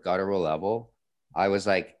instinctual or guttural level, I was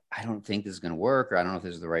like, I don't think this is going to work, or I don't know if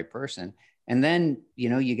this is the right person. And then,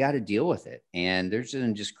 you got to deal with it. And there's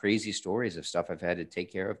just crazy stories of stuff I've had to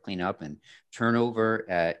take care of, clean up, and turnover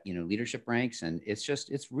at, leadership ranks. And it's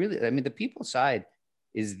really, I mean, the people side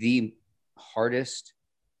is the hardest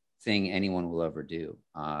thing anyone will ever do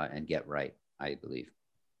and get right, I believe.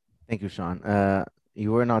 Thank you, Sean.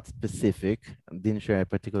 You were not specific. Didn't share a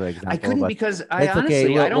particular example. I couldn't because I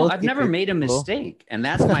honestly, okay. I've never made a mistake, and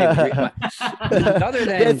that's my other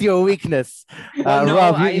than that's your weakness. Well, no,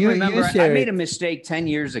 Rob, I remember I made a mistake 10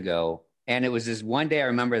 years ago, and it was this one day I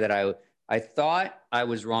remember that I thought I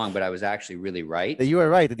was wrong, but I was actually really right. You were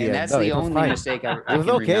right at the end. That's the only mistake I it was can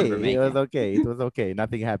okay. remember making. It was okay. It was okay.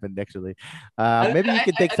 Nothing happened actually. Maybe you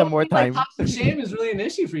can take some more time. Toxic shame is really an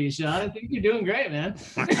issue for you, Sean. I think you're doing great, man.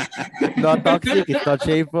 It's not toxic. It's not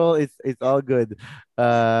shameful. It's all good.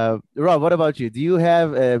 Rob, what about you? Do you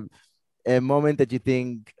have a moment that you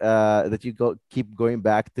think that you keep going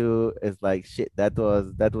back to is like, shit, that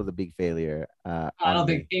was a big failure? I don't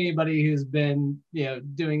think anybody who's been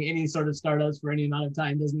doing any sort of startups for any amount of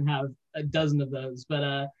time doesn't have a dozen of those.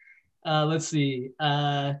 But let's see.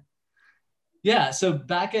 So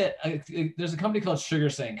back at there's a company called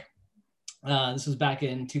SugarSync. This was back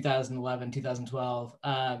in 2011,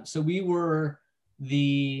 2012. So we were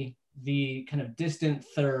the kind of distant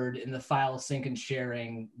third in the file sync and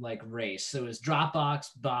sharing race. So it was Dropbox,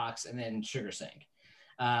 Box, and then SugarSync.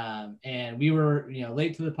 And we were,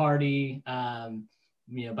 late to the party. By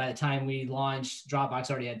the time we launched, Dropbox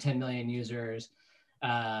already had 10 million users.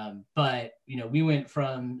 But we went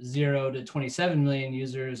from 0 to 27 million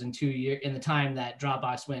users in 2 years in the time that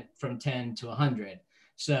Dropbox went from 10 to 100.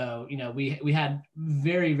 So, we had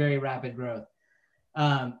very, very rapid growth.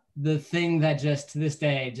 The thing that just to this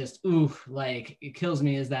day, it kills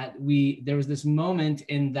me is that there was this moment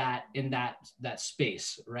in that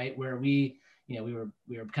space, right? Where we were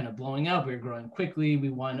kind of blowing up. We were growing quickly. We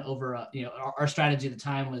won over, our strategy at the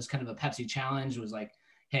time was kind of a Pepsi challenge. It was like,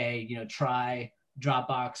 hey, try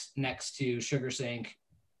Dropbox next to SugarSync.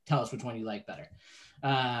 Tell us which one you like better.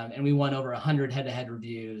 And we won over 100 head-to-head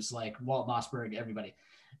reviews, like Walt Mossberg, everybody.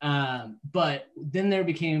 But then there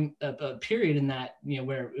became a period in that,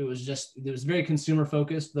 where it was very consumer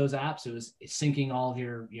focused, those apps. It was syncing all of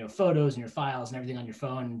your, photos and your files and everything on your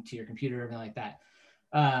phone to your computer, everything like that.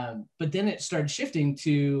 But then it started shifting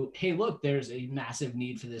to, hey, look, there's a massive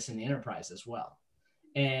need for this in the enterprise as well.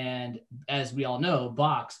 And as we all know,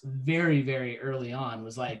 Box very, very early on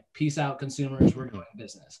was like, peace out consumers, we're going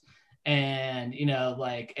business. And, and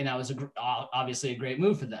that was obviously a great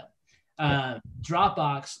move for them.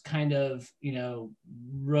 Dropbox kind of,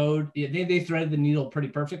 they threaded the needle pretty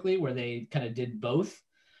perfectly where they kind of did both.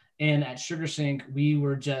 And at SugarSync, we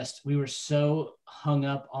were so hung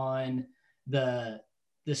up on the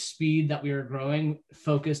speed that we were growing,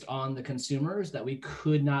 focused on the consumers, that we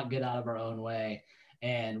could not get out of our own way.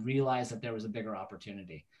 and realized that there was a bigger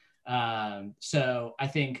opportunity. So I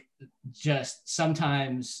think just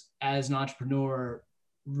sometimes as an entrepreneur,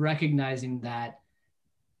 recognizing that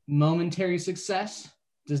momentary success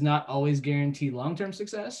does not always guarantee long-term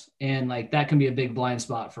success. And like that can be a big blind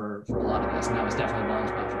spot for a lot of us. And that was definitely a blind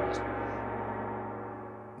spot for us.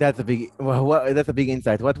 That's a big, that's a big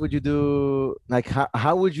insight. What would you do? Like,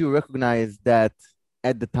 how would you recognize that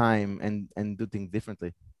at the time and do things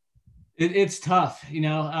differently? It's tough, in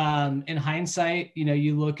hindsight,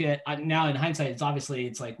 you look at now in hindsight,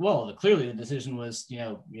 it's like, well, clearly the decision was,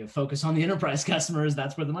 focus on the enterprise customers.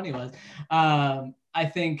 That's where the money was. I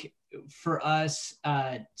think for us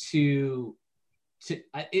I think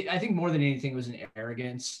more than anything, it was an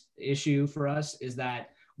arrogance issue for us, is that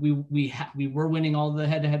we were winning all the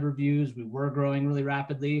head-to-head reviews. We were growing really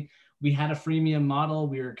rapidly. We had a freemium model.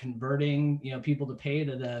 We were converting, people to paid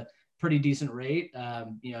at a pretty decent rate, at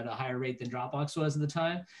a higher rate than Dropbox was at the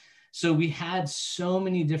time. So we had so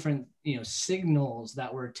many different, signals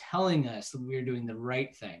that were telling us that we were doing the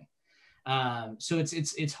right thing. So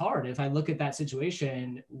it's hard. If I look at that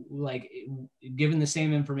situation, like given the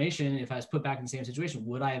same information, if I was put back in the same situation,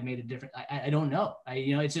 would I have made a different? I don't know.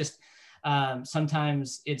 It's just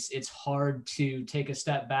sometimes it's hard to take a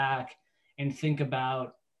step back and think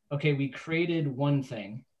about, okay, we created one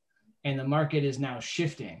thing and the market is now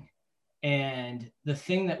shifting. And the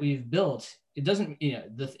thing that we've built, it doesn't,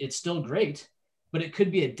 it's still great, but it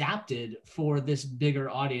could be adapted for this bigger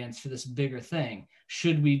audience, for this bigger thing.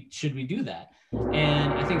 Should we do that?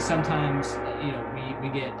 And I think sometimes, we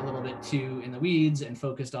get a little bit too in the weeds and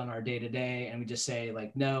focused on our day to day. And we just say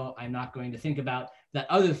like, no, I'm not going to think about that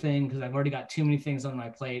other thing because I've already got too many things on my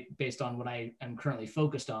plate based on what I am currently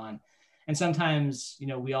focused on. And sometimes,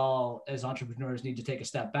 we all as entrepreneurs need to take a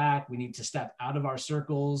step back. We need to step out of our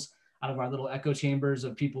circles, out of our little echo chambers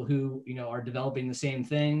of people who, are developing the same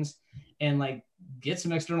things, and like get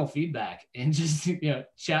some external feedback and just,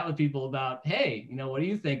 chat with people about, hey, what are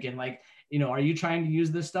you thinking? Like, are you trying to use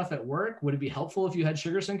this stuff at work? Would it be helpful if you had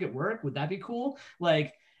SugarSync at work? Would that be cool?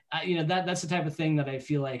 Like, that's the type of thing that I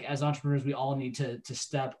feel like as entrepreneurs, we all need to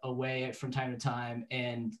step away from time to time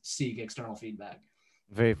and seek external feedback.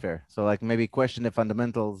 Very fair. So like maybe question the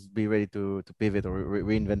fundamentals, be ready to pivot or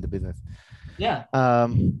reinvent the business. Yeah.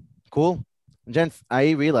 Cool. Gents,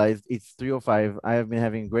 I realized it's 3:05. I have been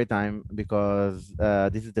having a great time because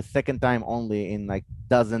this is the second time only in like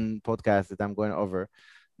dozen podcasts that I'm going over.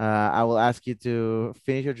 I will ask you to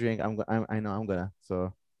finish your drink. I know I'm gonna.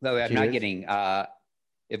 So. No, I'm not getting.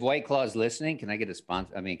 If White Claw is listening, can I get a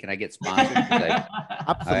sponsor? I mean, can I get sponsored?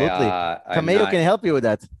 Absolutely. Cameo can help you with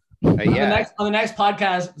that. Yeah. On the next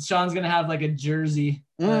podcast, Sean's gonna have like a jersey.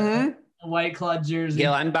 A White Claw jersey.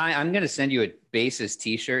 Gil, I'm going to send you a Basis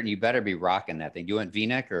t-shirt and you better be rocking that thing. Do you want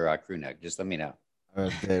V-neck or crew neck? Just let me know.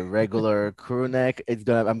 The regular crew neck. I'm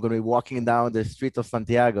going to be walking down the streets of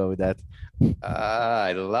Santiago with that.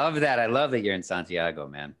 I love that. I love that you're in Santiago,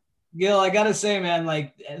 man. Gil, I got to say, man,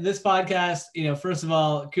 like this podcast, first of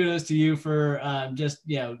all, kudos to you for just,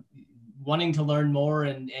 wanting to learn more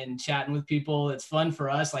and chatting with people. It's fun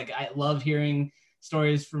for us. Like I love hearing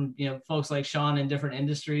stories from folks like Sean in different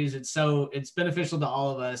industries. It's beneficial to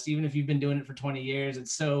all of us, even if you've been doing it for 20 years.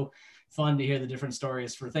 It's so fun to hear the different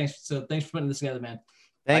stories. Thanks for putting this together, man.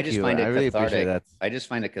 Thank you. I really appreciate that. I just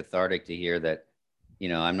find it cathartic to hear that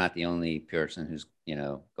I'm not the only person who's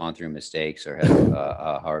gone through mistakes or had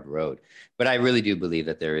a hard road, but I really do believe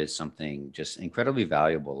that there is something just incredibly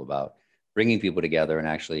valuable about bringing people together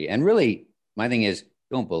and really my thing is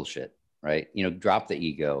don't bullshit, right? Drop the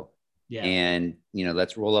ego. Yeah. And,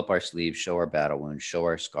 let's roll up our sleeves, show our battle wounds, show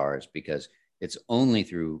our scars, because it's only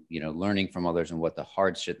through, learning from others and what the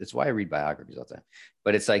hard shit. That's why I read biographies all the time.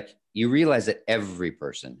 But it's like, you realize that every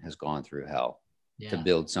person has gone through hell to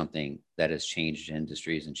build something that has changed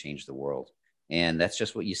industries and changed the world. And that's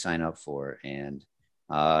just what you sign up for. And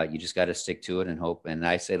you just got to stick to it and hope. And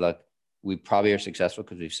I say, look, we probably are successful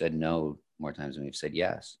because we've said no more times than we've said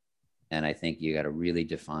yes. And I think you got to really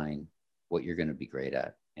define what you're going to be great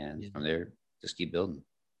at. And from there, just keep building.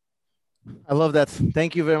 I love that.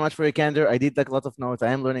 Thank you very much for your candor. I did like lots of notes.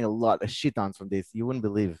 I am learning a shit tons from this. You wouldn't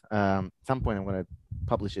believe. At some point, I'm going to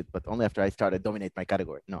publish it, but only after I start to dominate my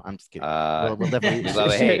category. No, I'm just kidding. We'll definitely.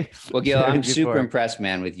 Hey, well, Gil, I'm super impressed,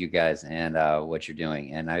 man, with you guys and what you're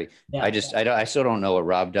doing. And I still don't know what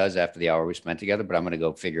Rob does after the hour we spent together, but I'm going to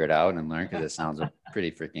go figure it out and learn because it sounds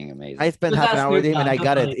pretty freaking amazing. I spent half an hour with him and I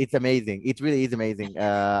got it. It's amazing. It really is amazing.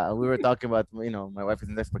 We were talking about, my wife is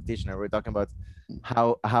an ex practitioner. We were talking about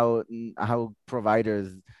how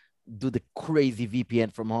providers do the crazy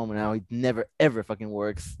VPN from home and how it never ever fucking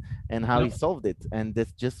works and how he solved it. And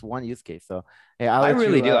that's just one use case. So hey, I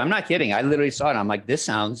really do. I'm not kidding. I literally saw it. I'm like, this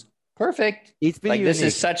sounds perfect. It's been like, this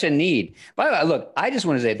is such a need. By the way, look, I just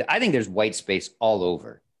want to say that I think there's white space all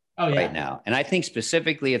over right now. And I think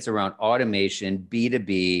specifically it's around automation,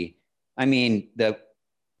 B2B. I mean, the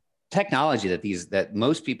technology that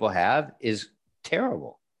most people have is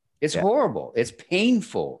terrible. It's horrible. It's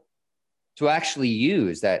painful to actually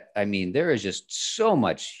use that. I mean, there is just so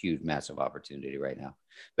much huge, massive opportunity right now.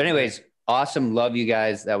 But anyways, awesome. Love you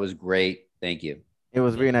guys. That was great. Thank you. It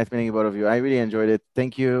was really nice meeting both of you. I really enjoyed it.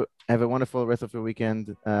 Thank you. Have a wonderful rest of your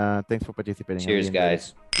weekend. Thanks for participating. Cheers,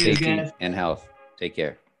 guys. Safety and health. Take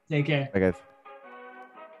care. Take care. Bye, guys.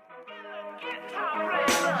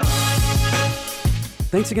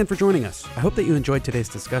 Thanks again for joining us. I hope that you enjoyed today's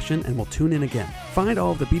discussion and will tune in again. Find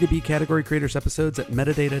all of the B2B Category Creators episodes at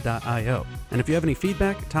metadata.io. And if you have any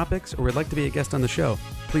feedback, topics, or would like to be a guest on the show,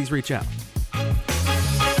 please reach out.